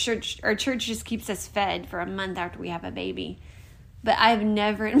our church just keeps us fed for a month after we have a baby, but I've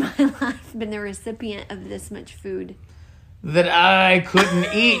never in my life been the recipient of this much food that I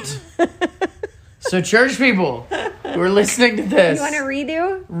couldn't eat. So church people who are listening to this, you want to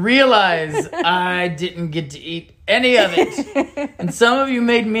redo? Realize I didn't get to eat any of it. And some of you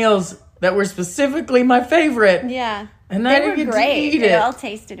made meals that were specifically my favorite. Yeah. And I didn't get to eat it. It all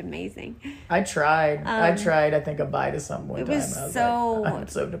tasted amazing. I tried. I think, a bite of something one time. It was I was so, like, I'm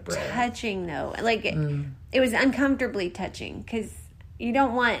so depressed. Touching, though. Like, it was uncomfortably touching because you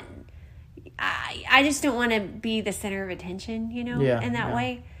don't want... I just don't want to be the center of attention, in that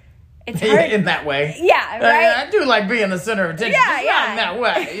way. It's hard. In that way. Yeah, right? I do like being the center of attention. Yeah, It's not in that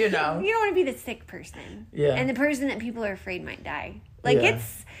way, You don't want to be the sick person. Yeah. And the person that people are afraid might die. Like,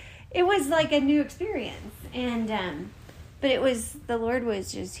 it was like a new experience. And, but it was, the Lord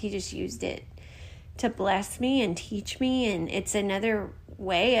was He just used it to bless me and teach me. And it's another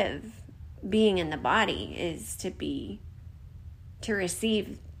way of being in the body is to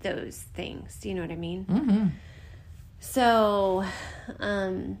receive those things. Do you know what I mean? Mm-hmm. So,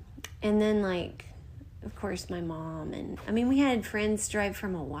 and then, like, of course, my mom. And, I mean, we had friends drive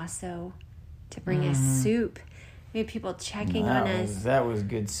from Owasso to bring us soup. We had people checking on us. That was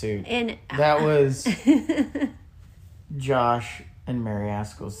good soup. And That was Josh and Mary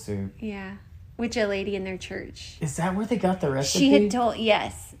Askell's soup. yeah, which a lady in their church. Is that where they got the recipe? She had told,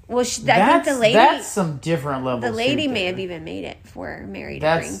 yes. Well, I think the lady... That's some different level The lady soup may there. have even made it for Mary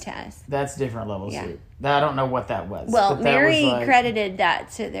to bring to us. That's different level Yeah. soup. I don't know what that was. Well, but that Mary was like, credited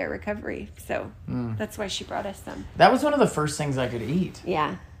that to their recovery, so that's why she brought us some. that was one of the first things I could eat.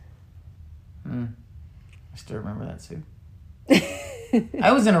 Yeah. I still remember that soup.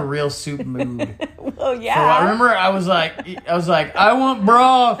 I was in a real soup mood. Oh, yeah. So I remember I was like, I want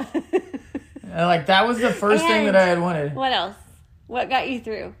broth. And like that was the first thing that I had wanted. What else? What got you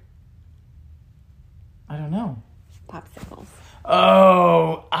through? I don't know. Popsicles.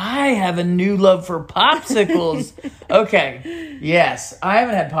 Oh, I have a new love for popsicles. Okay. Yes. I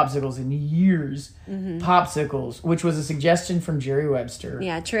haven't had popsicles in years. Popsicles, which was a suggestion from Jerry Webster.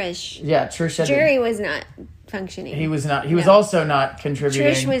 Yeah, Trish. Yeah, Trish had Jerry was not functioning. He was not. He was also not contributing.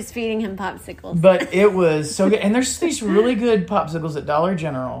 Trish was feeding him popsicles. But it was so good. And there's these really good popsicles at Dollar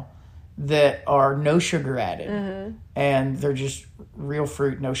General that are no sugar added. And they're just real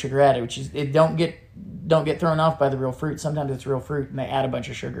fruit, no sugar added, which is, it don't get thrown off by the real fruit. Sometimes it's real fruit and they add a bunch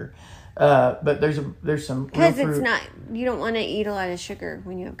of sugar. But there's some real Because fruit. it's not, you don't want to eat a lot of sugar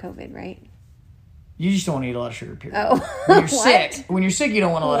when you have COVID, right? You just don't want to eat a lot of sugar, period. Oh. When you're What? sick. When you're sick, you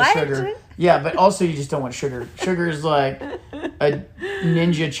don't want a lot What? of sugar. Yeah, but also you just don't want sugar. Sugar is like a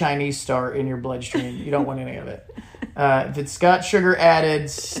ninja Chinese star in your bloodstream. You don't want any of it. If it's got sugar added,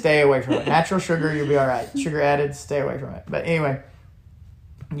 stay away from it. Natural sugar, you'll be all right. Sugar added, stay away from it. But anyway,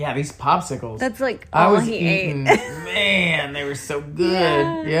 yeah, these popsicles. That's like I all was he eating. ate. Man, they were so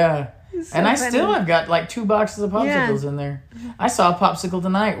good. Yeah. And I still have got like 2 boxes of popsicles in there. I saw a popsicle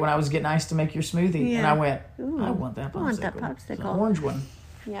tonight when I was getting ice to make your smoothie. And I went, I want that popsicle. I want that It's an popsicle. orange one.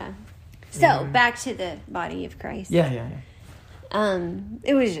 Yeah. So, back to the body of Christ. Yeah.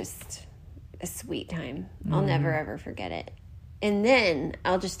 It was just a sweet time. I'll never ever forget it. And then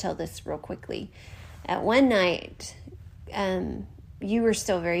I'll just tell this real quickly. At one night, you were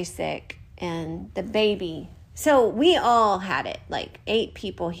still very sick, and the baby. So we all had it. Like 8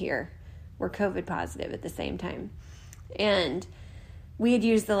 people here were COVID positive at the same time, and we had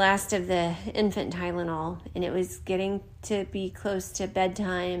used the last of the infant Tylenol, and it was getting to be close to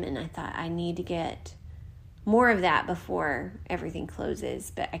bedtime, and I thought I need to get more of that before everything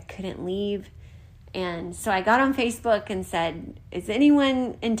closes, but I couldn't leave. And so I got on Facebook and said, is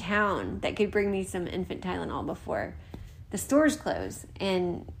anyone in town that could bring me some infant Tylenol before the stores close?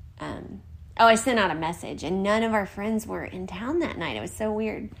 And I sent out a message, and none of our friends were in town that night. It was so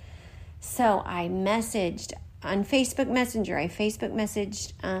weird. So I messaged on Facebook Messenger. I Facebook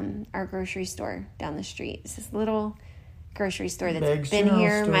messaged our grocery store down the street. It's this little grocery store that's Big been general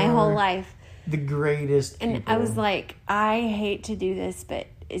here my store. whole life. The greatest And people. I was like, I hate to do this, but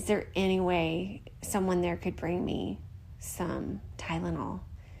is there any way someone there could bring me some Tylenol?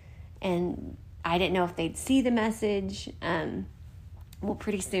 And I didn't know if they'd see the message. Well,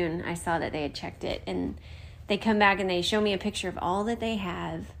 pretty soon I saw that they had checked it, and they come back and they show me a picture of all that they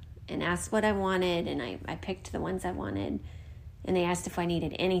have and asked what I wanted, and I picked the ones I wanted, and they asked if I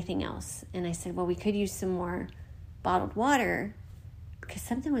needed anything else. And I said, well, we could use some more bottled water, because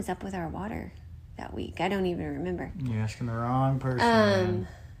something was up with our water that week. I don't even remember. You're asking the wrong person. man.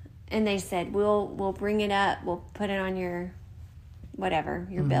 And they said, we'll bring it up. We'll put it on your whatever,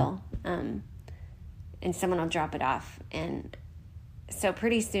 your bill. And someone will drop it off. And so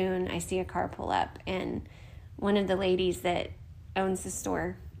pretty soon I see a car pull up, and one of the ladies that owns the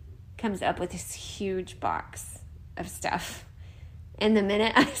store comes up with this huge box of stuff. And the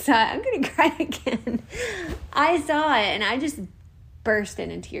minute I saw it, I'm going to cry again. I saw it and I just burst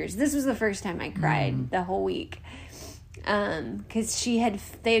into tears. This was the first time I cried the whole week. Because they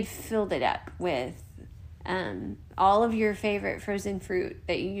had filled it up with all of your favorite frozen fruit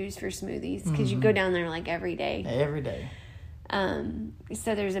that you use for smoothies. Because you go down there like every day. Every day.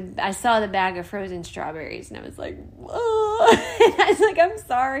 So I saw the bag of frozen strawberries, and I was like, whoa. And I was like, I'm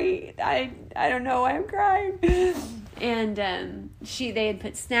sorry. I don't know why I'm crying. And they had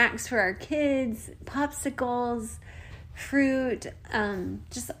put snacks for our kids, popsicles, fruit,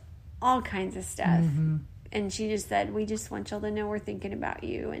 just all kinds of stuff. And she just said, we just want y'all to know we're thinking about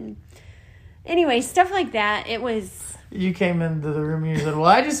you. And anyway, stuff like that. It was... You came into the room and you said, well,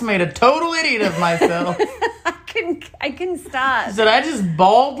 I just made a total idiot of myself. I couldn't stop. I said, I just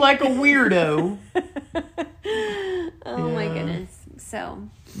bawled like a weirdo. Oh my goodness. So...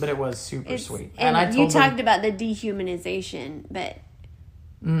 But it was super sweet. And I told you them, talked about the dehumanization, but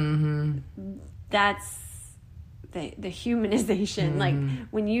that's the humanization, like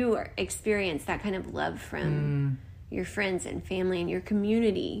when you experience that kind of love from your friends and family and your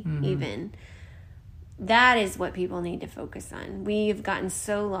community, even, that is what people need to focus on. We've gotten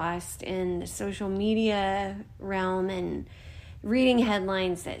so lost in the social media realm and reading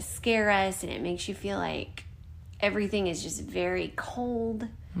headlines that scare us, and it makes you feel like everything is just very cold.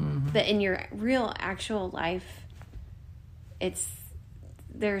 But in your real, actual life,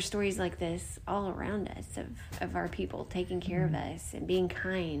 there are stories like this all around us of our people taking care of us and being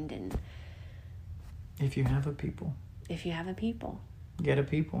kind. And if you have a people, get a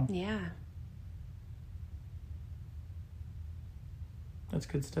people. Yeah. That's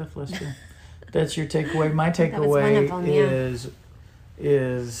good stuff, Lester. That's your takeaway. My takeaway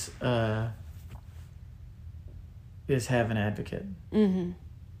is have an advocate.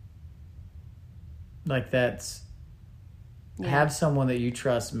 Like have someone that you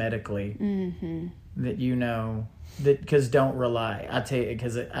trust medically, that you know, that, because don't rely. I tell you,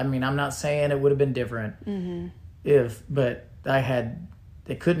 because I'm not saying it would have been different but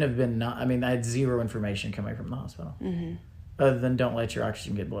it couldn't have been I had zero information coming from the hospital. Other than don't let your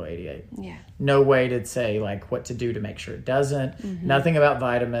oxygen get below 88. Yeah. No way to say like what to do to make sure it doesn't. Nothing about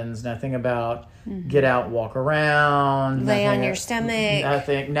vitamins. Nothing about get out, walk around. Lay on your stomach.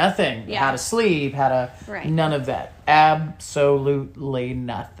 Nothing. Yeah. How to sleep. None of that. Absolutely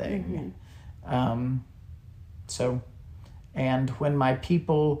nothing. And when my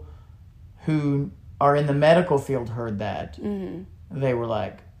people who are in the medical field heard that, they were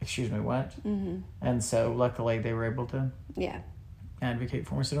like, excuse me, what? And so luckily they were able to advocate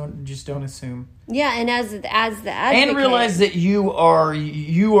for me. So don't assume. Yeah, and as the advocate, and realize that you are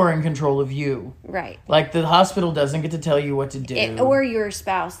in control of you. Right. Like the hospital doesn't get to tell you what to do. Or your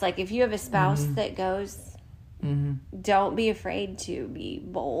spouse. Like if you have a spouse that goes, don't be afraid to be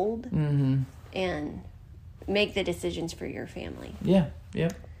bold and make the decisions for your family. Yeah.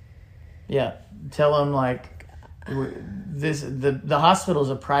 Yep. Yeah. Tell them like, the hospital is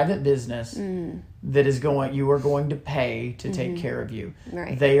a private business that you are going to pay to take care of you.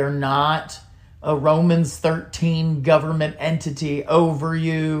 Right. They are not a Romans 13 government entity over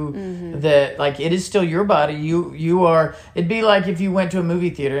you. That like it is still your body. You are. It'd be like if you went to a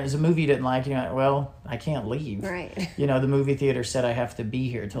movie theater and it's a movie you didn't like. You're like, well, I can't leave. Right. The movie theater said I have to be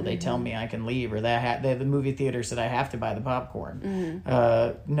here until they tell me I can leave, or the movie theater said I have to buy the popcorn.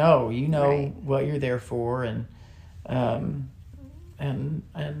 No, you know what you're there for, and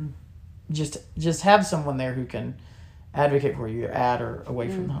just have someone there who can advocate for you at or away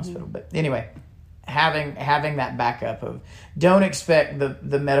from the hospital. But anyway, having that backup of don't expect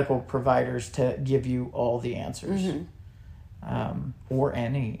the medical providers to give you all the answers, or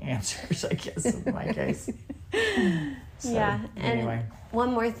any answers, I guess in my case. So, and anyway,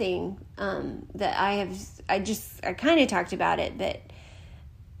 one more thing that I kind of talked about it, but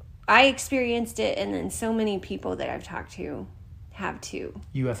I experienced it, and then so many people that I've talked to have too.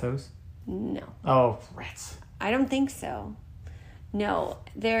 UFOs? No. Oh, rats. I don't think so. No,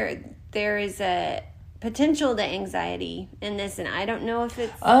 there is a potential to anxiety in this, and I don't know if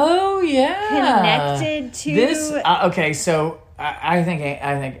it's connected to this. Okay, so I think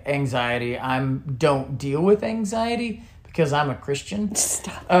anxiety. Don't deal with anxiety because I'm a Christian.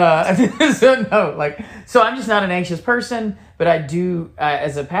 Stop. So I'm just not an anxious person, but I do,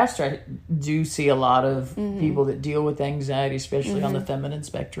 as a pastor, I do see a lot of people that deal with anxiety, especially on the feminine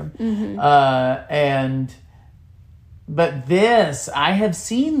spectrum. But this, I have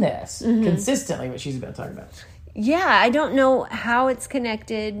seen this consistently, what she's about to talk about. Yeah, I don't know how it's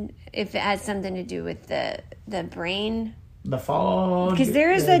connected, if it has something to do with the brain. The fog. Because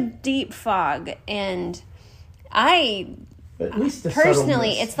there is a deep fog, and at least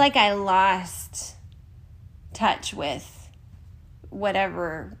personally, it's like I lost touch with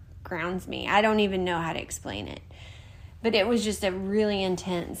whatever grounds me. I don't even know how to explain it. But it was just a really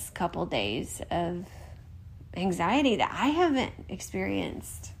intense couple days of anxiety that I haven't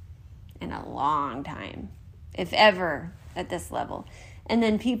experienced in a long time, if ever, at this level. And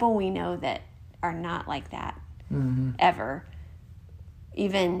then people we know that are not like that, ever.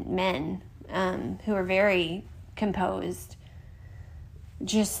 Even men who are very composed,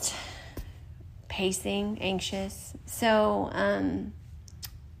 just pacing, anxious. So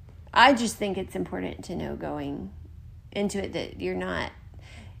I just think it's important to know going into it that you're not,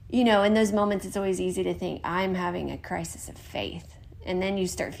 in those moments it's always easy to think I'm having a crisis of faith, and then you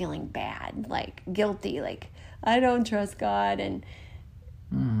start feeling bad, like guilty, like I don't trust God. And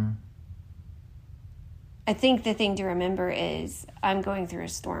I think the thing to remember is I'm going through a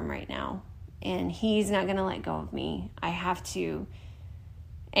storm right now, and He's not going to let go of me. I have to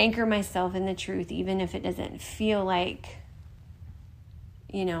anchor myself in the truth, even if it doesn't feel like,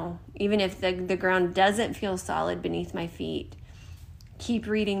 even if the ground doesn't feel solid beneath my feet. Keep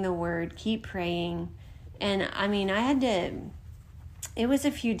reading the word, keep praying. And it was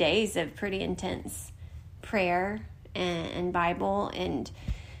a few days of pretty intense prayer and Bible, and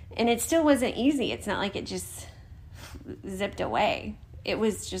it still wasn't easy. It's not like it just zipped away. It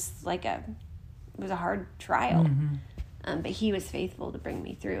was just like it was a hard trial. But he was faithful to bring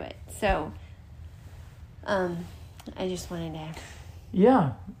me through it. So, I just wanted to.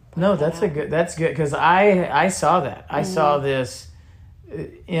 Yeah. No, that's good, because I saw that. I saw this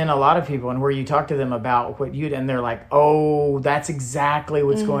in a lot of people, and where you talk to them about what and they're like, oh, that's exactly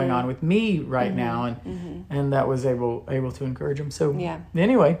what's going on with me right now. And that was able to encourage them. So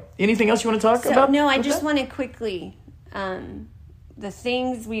anyway, anything else you want to talk about? No, I just want to quickly, the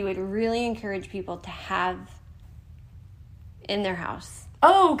things we would really encourage people to have in their house.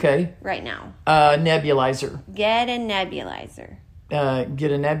 Oh, okay. Right now. Nebulizer. Get a nebulizer.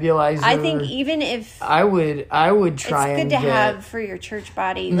 Get a nebulizer. I think even if I would try it's and good to get, have for your church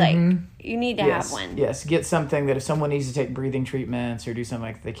body. Like you need to have one. Yes, get something that if someone needs to take breathing treatments or do something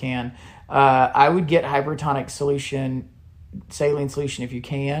like that, they can. I would get hypertonic solution, saline solution if you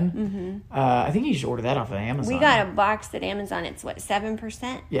can. I think you should order that off of Amazon. We got a box at Amazon. It's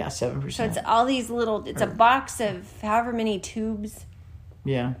 7%. Yeah, 7%. So it's all these little. It's a box of however many tubes.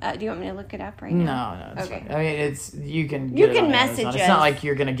 Yeah. Do you want me to look it up right now? No. Okay. Fine. I mean, you can get it on message Amazon. us. It's not like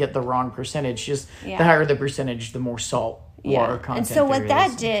you're going to get the wrong percentage. Just the higher the percentage, the more salt water content. And so what there that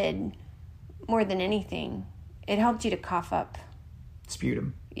is. did, more than anything, it helped you to cough up.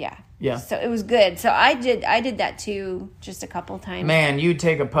 Sputum. Yeah. Yeah. So it was good. So I did that too, just a couple times. Man, you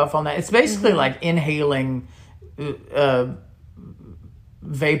take a puff on that. It's basically like inhaling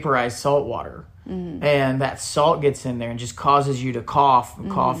vaporized salt water. And that salt gets in there and just causes you to cough,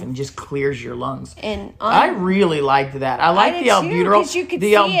 and just clears your lungs. And I really liked that. I like the albuterol. Because you could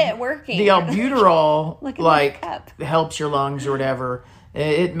see it working. The albuterol Look at helps your lungs or whatever.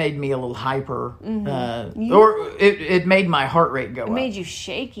 It made me a little hyper, or it made my heart rate go up. It made you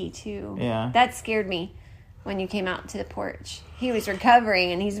shaky too. Yeah, that scared me when you came out to the porch. He was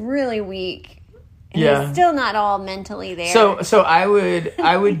recovering and he's really weak. And he's still not all mentally there. So I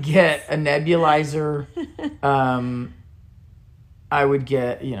would get a nebulizer. I would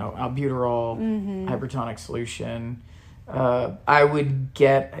get albuterol, hypertonic solution. I would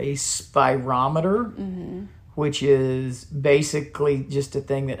get a spirometer, which is basically just a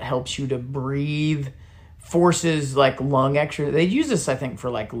thing that helps you to breathe, forces like lung exercise. They use this, I think, for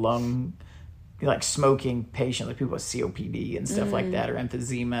like lung, like smoking patients, like people with COPD and stuff like that, or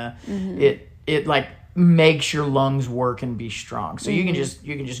emphysema. It like makes your lungs work and be strong. So you can just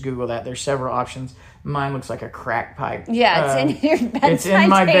Google that. There's several options. Mine looks like a crack pipe. Yeah, it's in your bedside table. It's in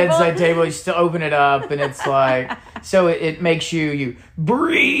my bedside table. You still open it up, and it's like, so it makes you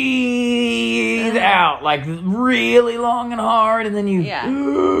breathe out like really long and hard, and then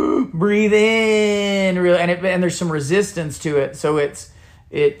you breathe in really, and there's some resistance to it. So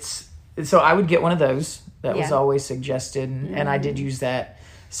so I would get one of those. That was always suggested, and I did use that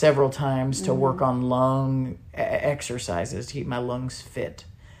several times to work on lung exercises to keep my lungs fit.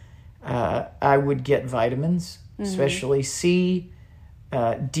 I would get vitamins, especially C,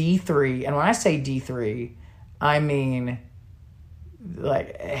 D3. And when I say D3, I mean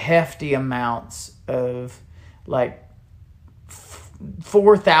like hefty amounts of like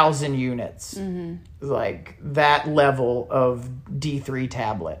 4,000 units, like that level of D3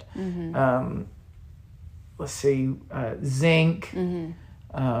 tablet. Let's see, zinc.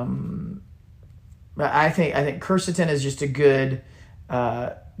 I think quercetin is just a good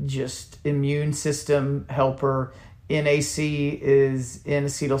just immune system helper. NAC is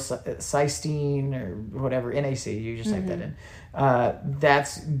N-acetylcysteine or whatever. NAC, you just type that in.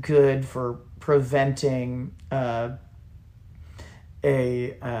 That's good for preventing a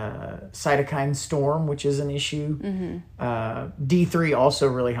cytokine storm, which is an issue. D3 also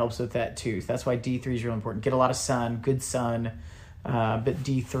really helps with that too. That's why D3 is really important. Get a lot of sun, good sun. But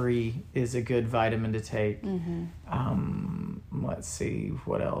D3 is a good vitamin to take. Let's see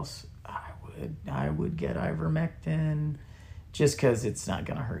what else. I would get ivermectin, just because it's not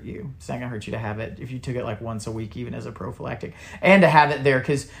going to hurt you. It's not going to hurt you to have it if you took it like once a week, even as a prophylactic, and to have it there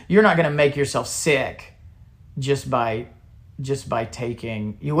because you're not going to make yourself sick just by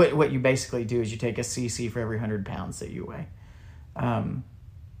taking you. What you basically do is you take a cc for every 100 pounds that you weigh.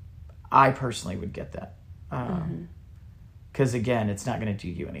 I personally would get that. Because again, it's not going to do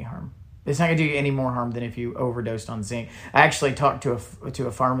you any harm. It's not going to do you any more harm than if you overdosed on zinc. I actually talked to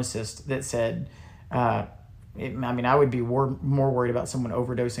a pharmacist that said I would be more worried about someone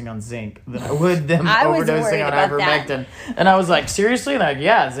overdosing on zinc than I would them I was overdosing worried on about that. ivermectin. And I was like, seriously? Like,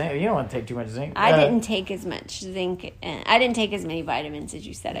 yeah, zinc, you don't want to take too much zinc. I didn't take as much zinc. I didn't take as many vitamins as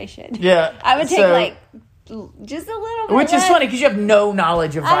you said I should. Yeah. I would take so- like just a little bit. Which is less. funny because you have no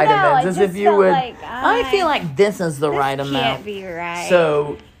knowledge of I know, vitamins. I As just if you felt would. like, I feel like this is the right This amount. can't be right.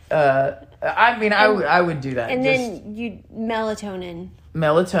 So, I would do that. and Just then you melatonin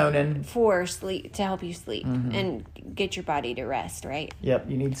melatonin. for sleep to help you sleep Mm-hmm. and get your body to rest, right? Yep,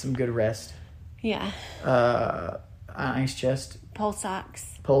 you need some good rest. Yeah. Ice chest, Pulse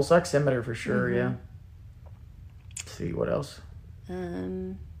ox. pulse oximeter for sure. Mm-hmm. Yeah. Let's see what else.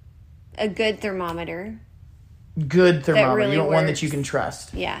 A good thermometer. Good thermometer. really You want one that works. you can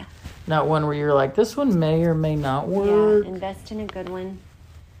trust, Yeah. not one where you're like, this one may or may not Yeah. work. Invest in a good one.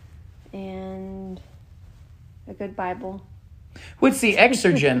 And a good Bible. What's the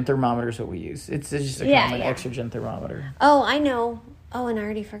Exergen thermometer is what we use. It's just a Yeah, common yeah. Exergen thermometer. Oh, I know. Oh, and I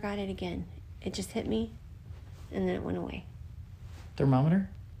already forgot it again. It just hit me, and then it went away. Thermometer?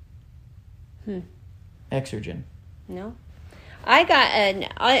 Exergen. No, I got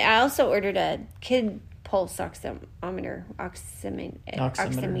I also ordered a kid pulse oximeter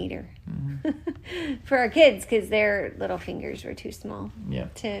for our kids because their little fingers were too small Yeah.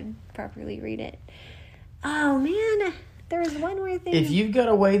 to properly read it. Oh man, there was one more thing. If you've got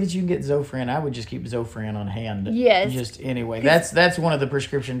a way that you can get Zofran, I would just keep Zofran on hand. Yes. Just anyway. That's one of the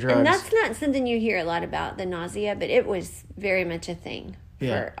prescription drugs. and that's not something you hear a lot about, the nausea, but it was very much a thing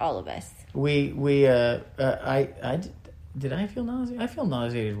Yeah. for all of us. Did I feel nauseated? I feel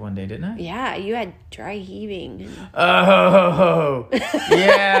nauseated one day, didn't I? Yeah, you had dry heaving. Oh,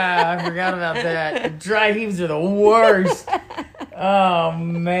 yeah, I forgot about that. Dry heaves are the worst. Oh,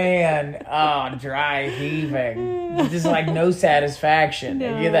 man. Oh, dry heaving. Just like no satisfaction.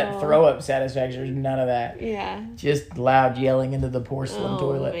 You get that throw up satisfaction. There's none of that. Yeah. Just loud yelling into the porcelain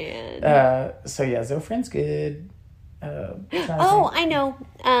toilet. Man. So, yeah, Zofran's good. I know.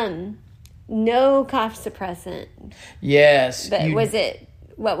 No cough suppressant. Yes. But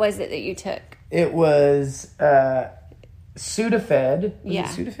what was it that you took? It was Sudafed. Was Yeah. it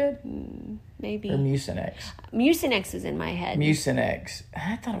Sudafed? Maybe. Or Mucinex? Mucinex was in my head. Mucinex.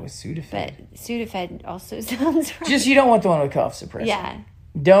 I thought it was Sudafed. but Sudafed also sounds right. Just, you don't want the one with cough suppressant. Yeah.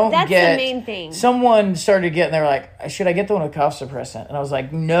 Don't That's get... the main thing. Someone started getting, they were like, should I get the one with cough suppressant? And I was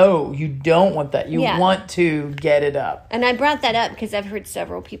like, no, you don't want that. You Yeah. want to get it up. And I brought that up because I've heard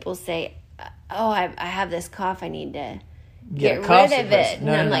several people say, I have this cough, I need to get cough rid of suppressant. it. And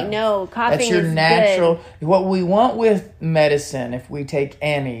I'm like, no, coughing That's your is natural... good. What we want with medicine, if we take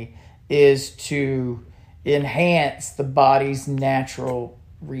any, is to enhance the body's natural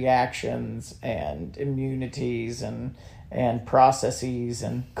reactions and immunities and processes,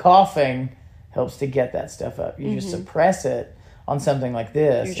 and coughing helps to get that stuff up. You just suppress it on something like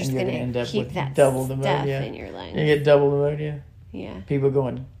this, You're just and you're going going to end to up keep with that double stuff pneumonia. in your lungs. You get double pneumonia. Yeah. People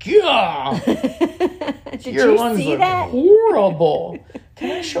going, God, Did your you lungs see look that? horrible.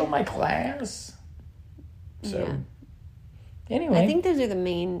 Can I show my class? So, Yeah. anyway. I think those are the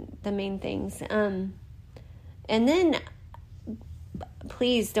main things. And then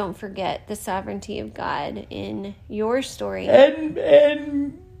please don't forget the sovereignty of God in your story,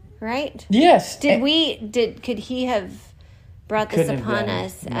 and right? yes. Could he have brought this Couldn't have upon been.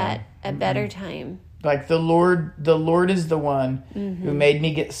 us No. at a better time? Like the Lord is the one who made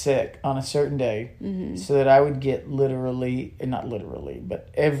me get sick on a certain day so that I would get not literally, but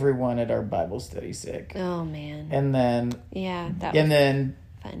everyone at our Bible study sick. Oh man. And then That was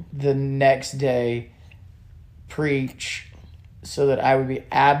fun. the next day preach so that I would be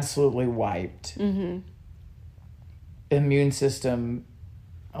absolutely wiped. Immune system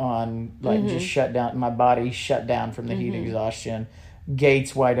on just shut down, my body shut down from the heat exhaustion.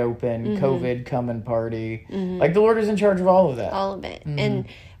 Gates wide open, COVID coming party. Like the Lord is in charge of all of that. All of it. And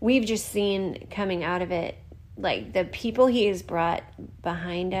we've just seen coming out of it, like the people he has brought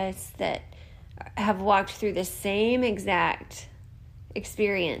behind us that have walked through the same exact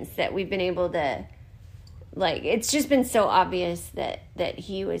experience that we've been able to, like, it's just been so obvious that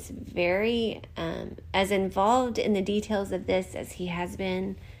he was very as involved in the details of this as he has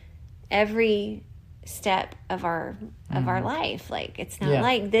been every step of our life. Like, it's not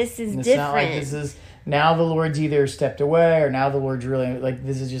like this is It's different. not like this is now the Lord's either stepped away or now the Lord's really, like,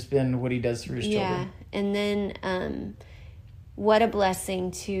 this has just been what he does through his children. And then what a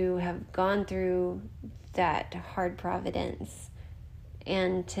blessing to have gone through that hard providence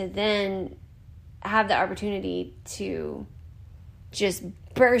and to then have the opportunity to just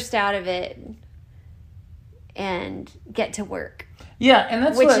burst out of it and get to work. Yeah, and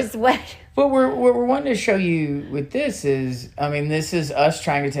that's which what, is what. what we're wanting to show you with this is, I mean, this is us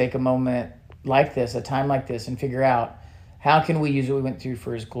trying to take a moment like this, a time like this, and figure out how can we use what we went through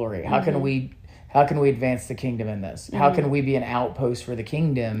for His glory. How can we advance the kingdom in this? How can we be an outpost for the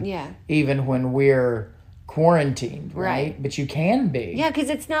kingdom? Yeah. Even when we're quarantined, right? But you can be. Yeah, because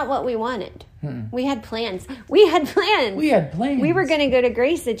it's not what we wanted. We had plans. We had plans. We were going to go to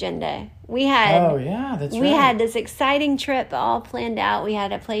Grace Agenda. We had. Oh yeah, that's right. We had this exciting trip all planned out. We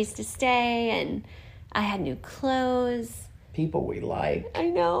had a place to stay, and I had new clothes. People we like. I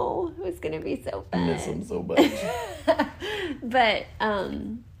know, it was going to be so fun. Miss them so much. But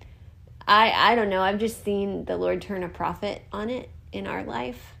I don't know. I've just seen the Lord turn a profit on it in our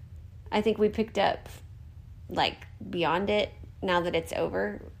life. I think we picked up like beyond it now that it's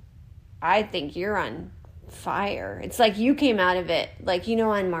over. I think you're on fire. It's like you came out of it, like, you know,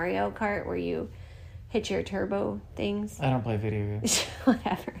 on Mario Kart where you hit your turbo things. I don't play video games.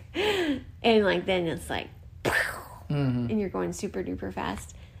 Whatever. And like then it's like, and you're going super duper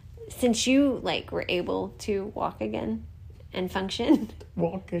fast. Since you like were able to walk again and function.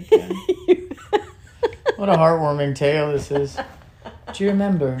 Walk again. What a heartwarming tale this is. Do you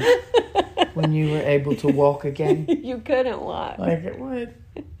remember when you were able to walk again? You couldn't walk. Like, what?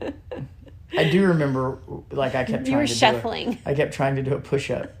 I do remember, like, I kept trying to do You were shuffling. I kept trying to do a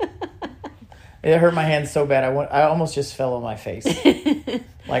push-up. It hurt my hands so bad. I almost just fell on my face.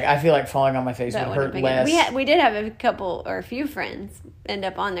 Like, I feel like falling on my face would hurt less. We did have a few friends end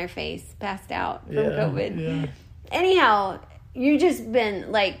up on their face, passed out from COVID. Yeah. Anyhow, you just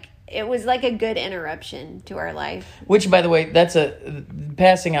been like, it was like a good interruption to our life. Which, by the way,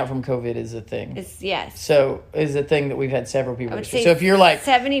 passing out from COVID is a thing. Yes. So is a thing that we've had several people. I would say so if you're like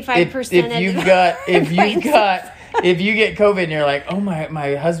 75%, if you get COVID and you're like, oh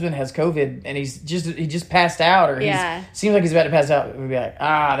my husband has COVID and he just passed out, or seems like he's about to pass out, we'd be like,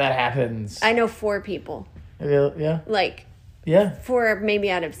 that happens. I know 4 people. Yeah. Like. Yeah. 4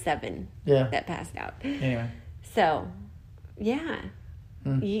 maybe out of 7. Yeah. That passed out. Anyway. So, yeah.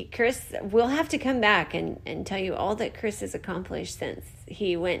 Chris, we'll have to come back and tell you all that Chris has accomplished since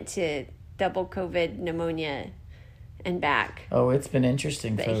he went to double COVID pneumonia and back. Oh, it's been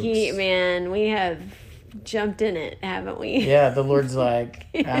interesting, but folks. we have jumped in it, haven't we? Yeah, the Lord's like,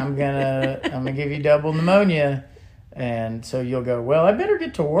 I'm gonna give you double pneumonia, and so you'll go, well, I better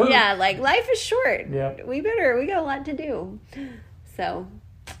get to work. Yeah, like life is short. Yep. We got a lot to do. So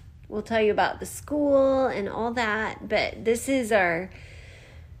we'll tell you about the school and all that, but this is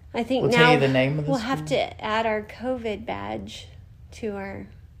I think we'll now tell you the name of the we'll school. have to add our COVID badge to our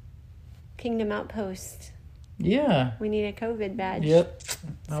Kingdom Outpost. Yeah. We need a COVID badge. Yep.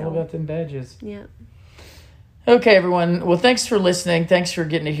 All about them badges. Yeah. Okay, everyone. Well, thanks for listening. Thanks for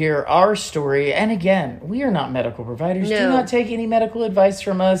getting to hear our story. And again, we are not medical providers. No. Do not take any medical advice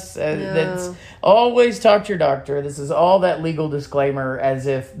from us. That's always talk to your doctor. This is all that legal disclaimer, as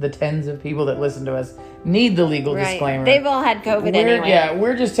if the tens of people that listen to us need the legal disclaimer. They've all had COVID anyway. Yeah,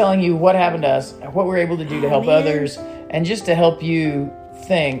 we're just telling you what happened to us, what we're able to do to help others, and just to help you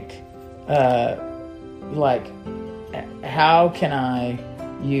think, like, how can I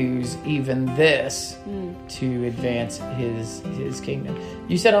use even this to advance his kingdom?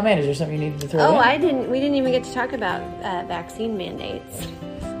 You said, oh man, is there something you needed to throw in? We didn't even get to talk about vaccine mandates.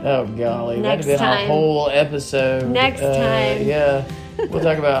 Oh golly, Next that'd have been time. a whole episode. Next time. Yeah. We'll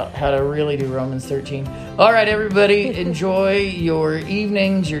talk about how to really do Romans 13. All right, everybody, enjoy your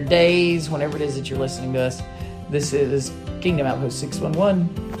evenings, your days, whenever it is that you're listening to us. This is Kingdom Outpost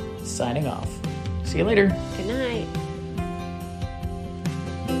 611 signing off. See you later. Good night.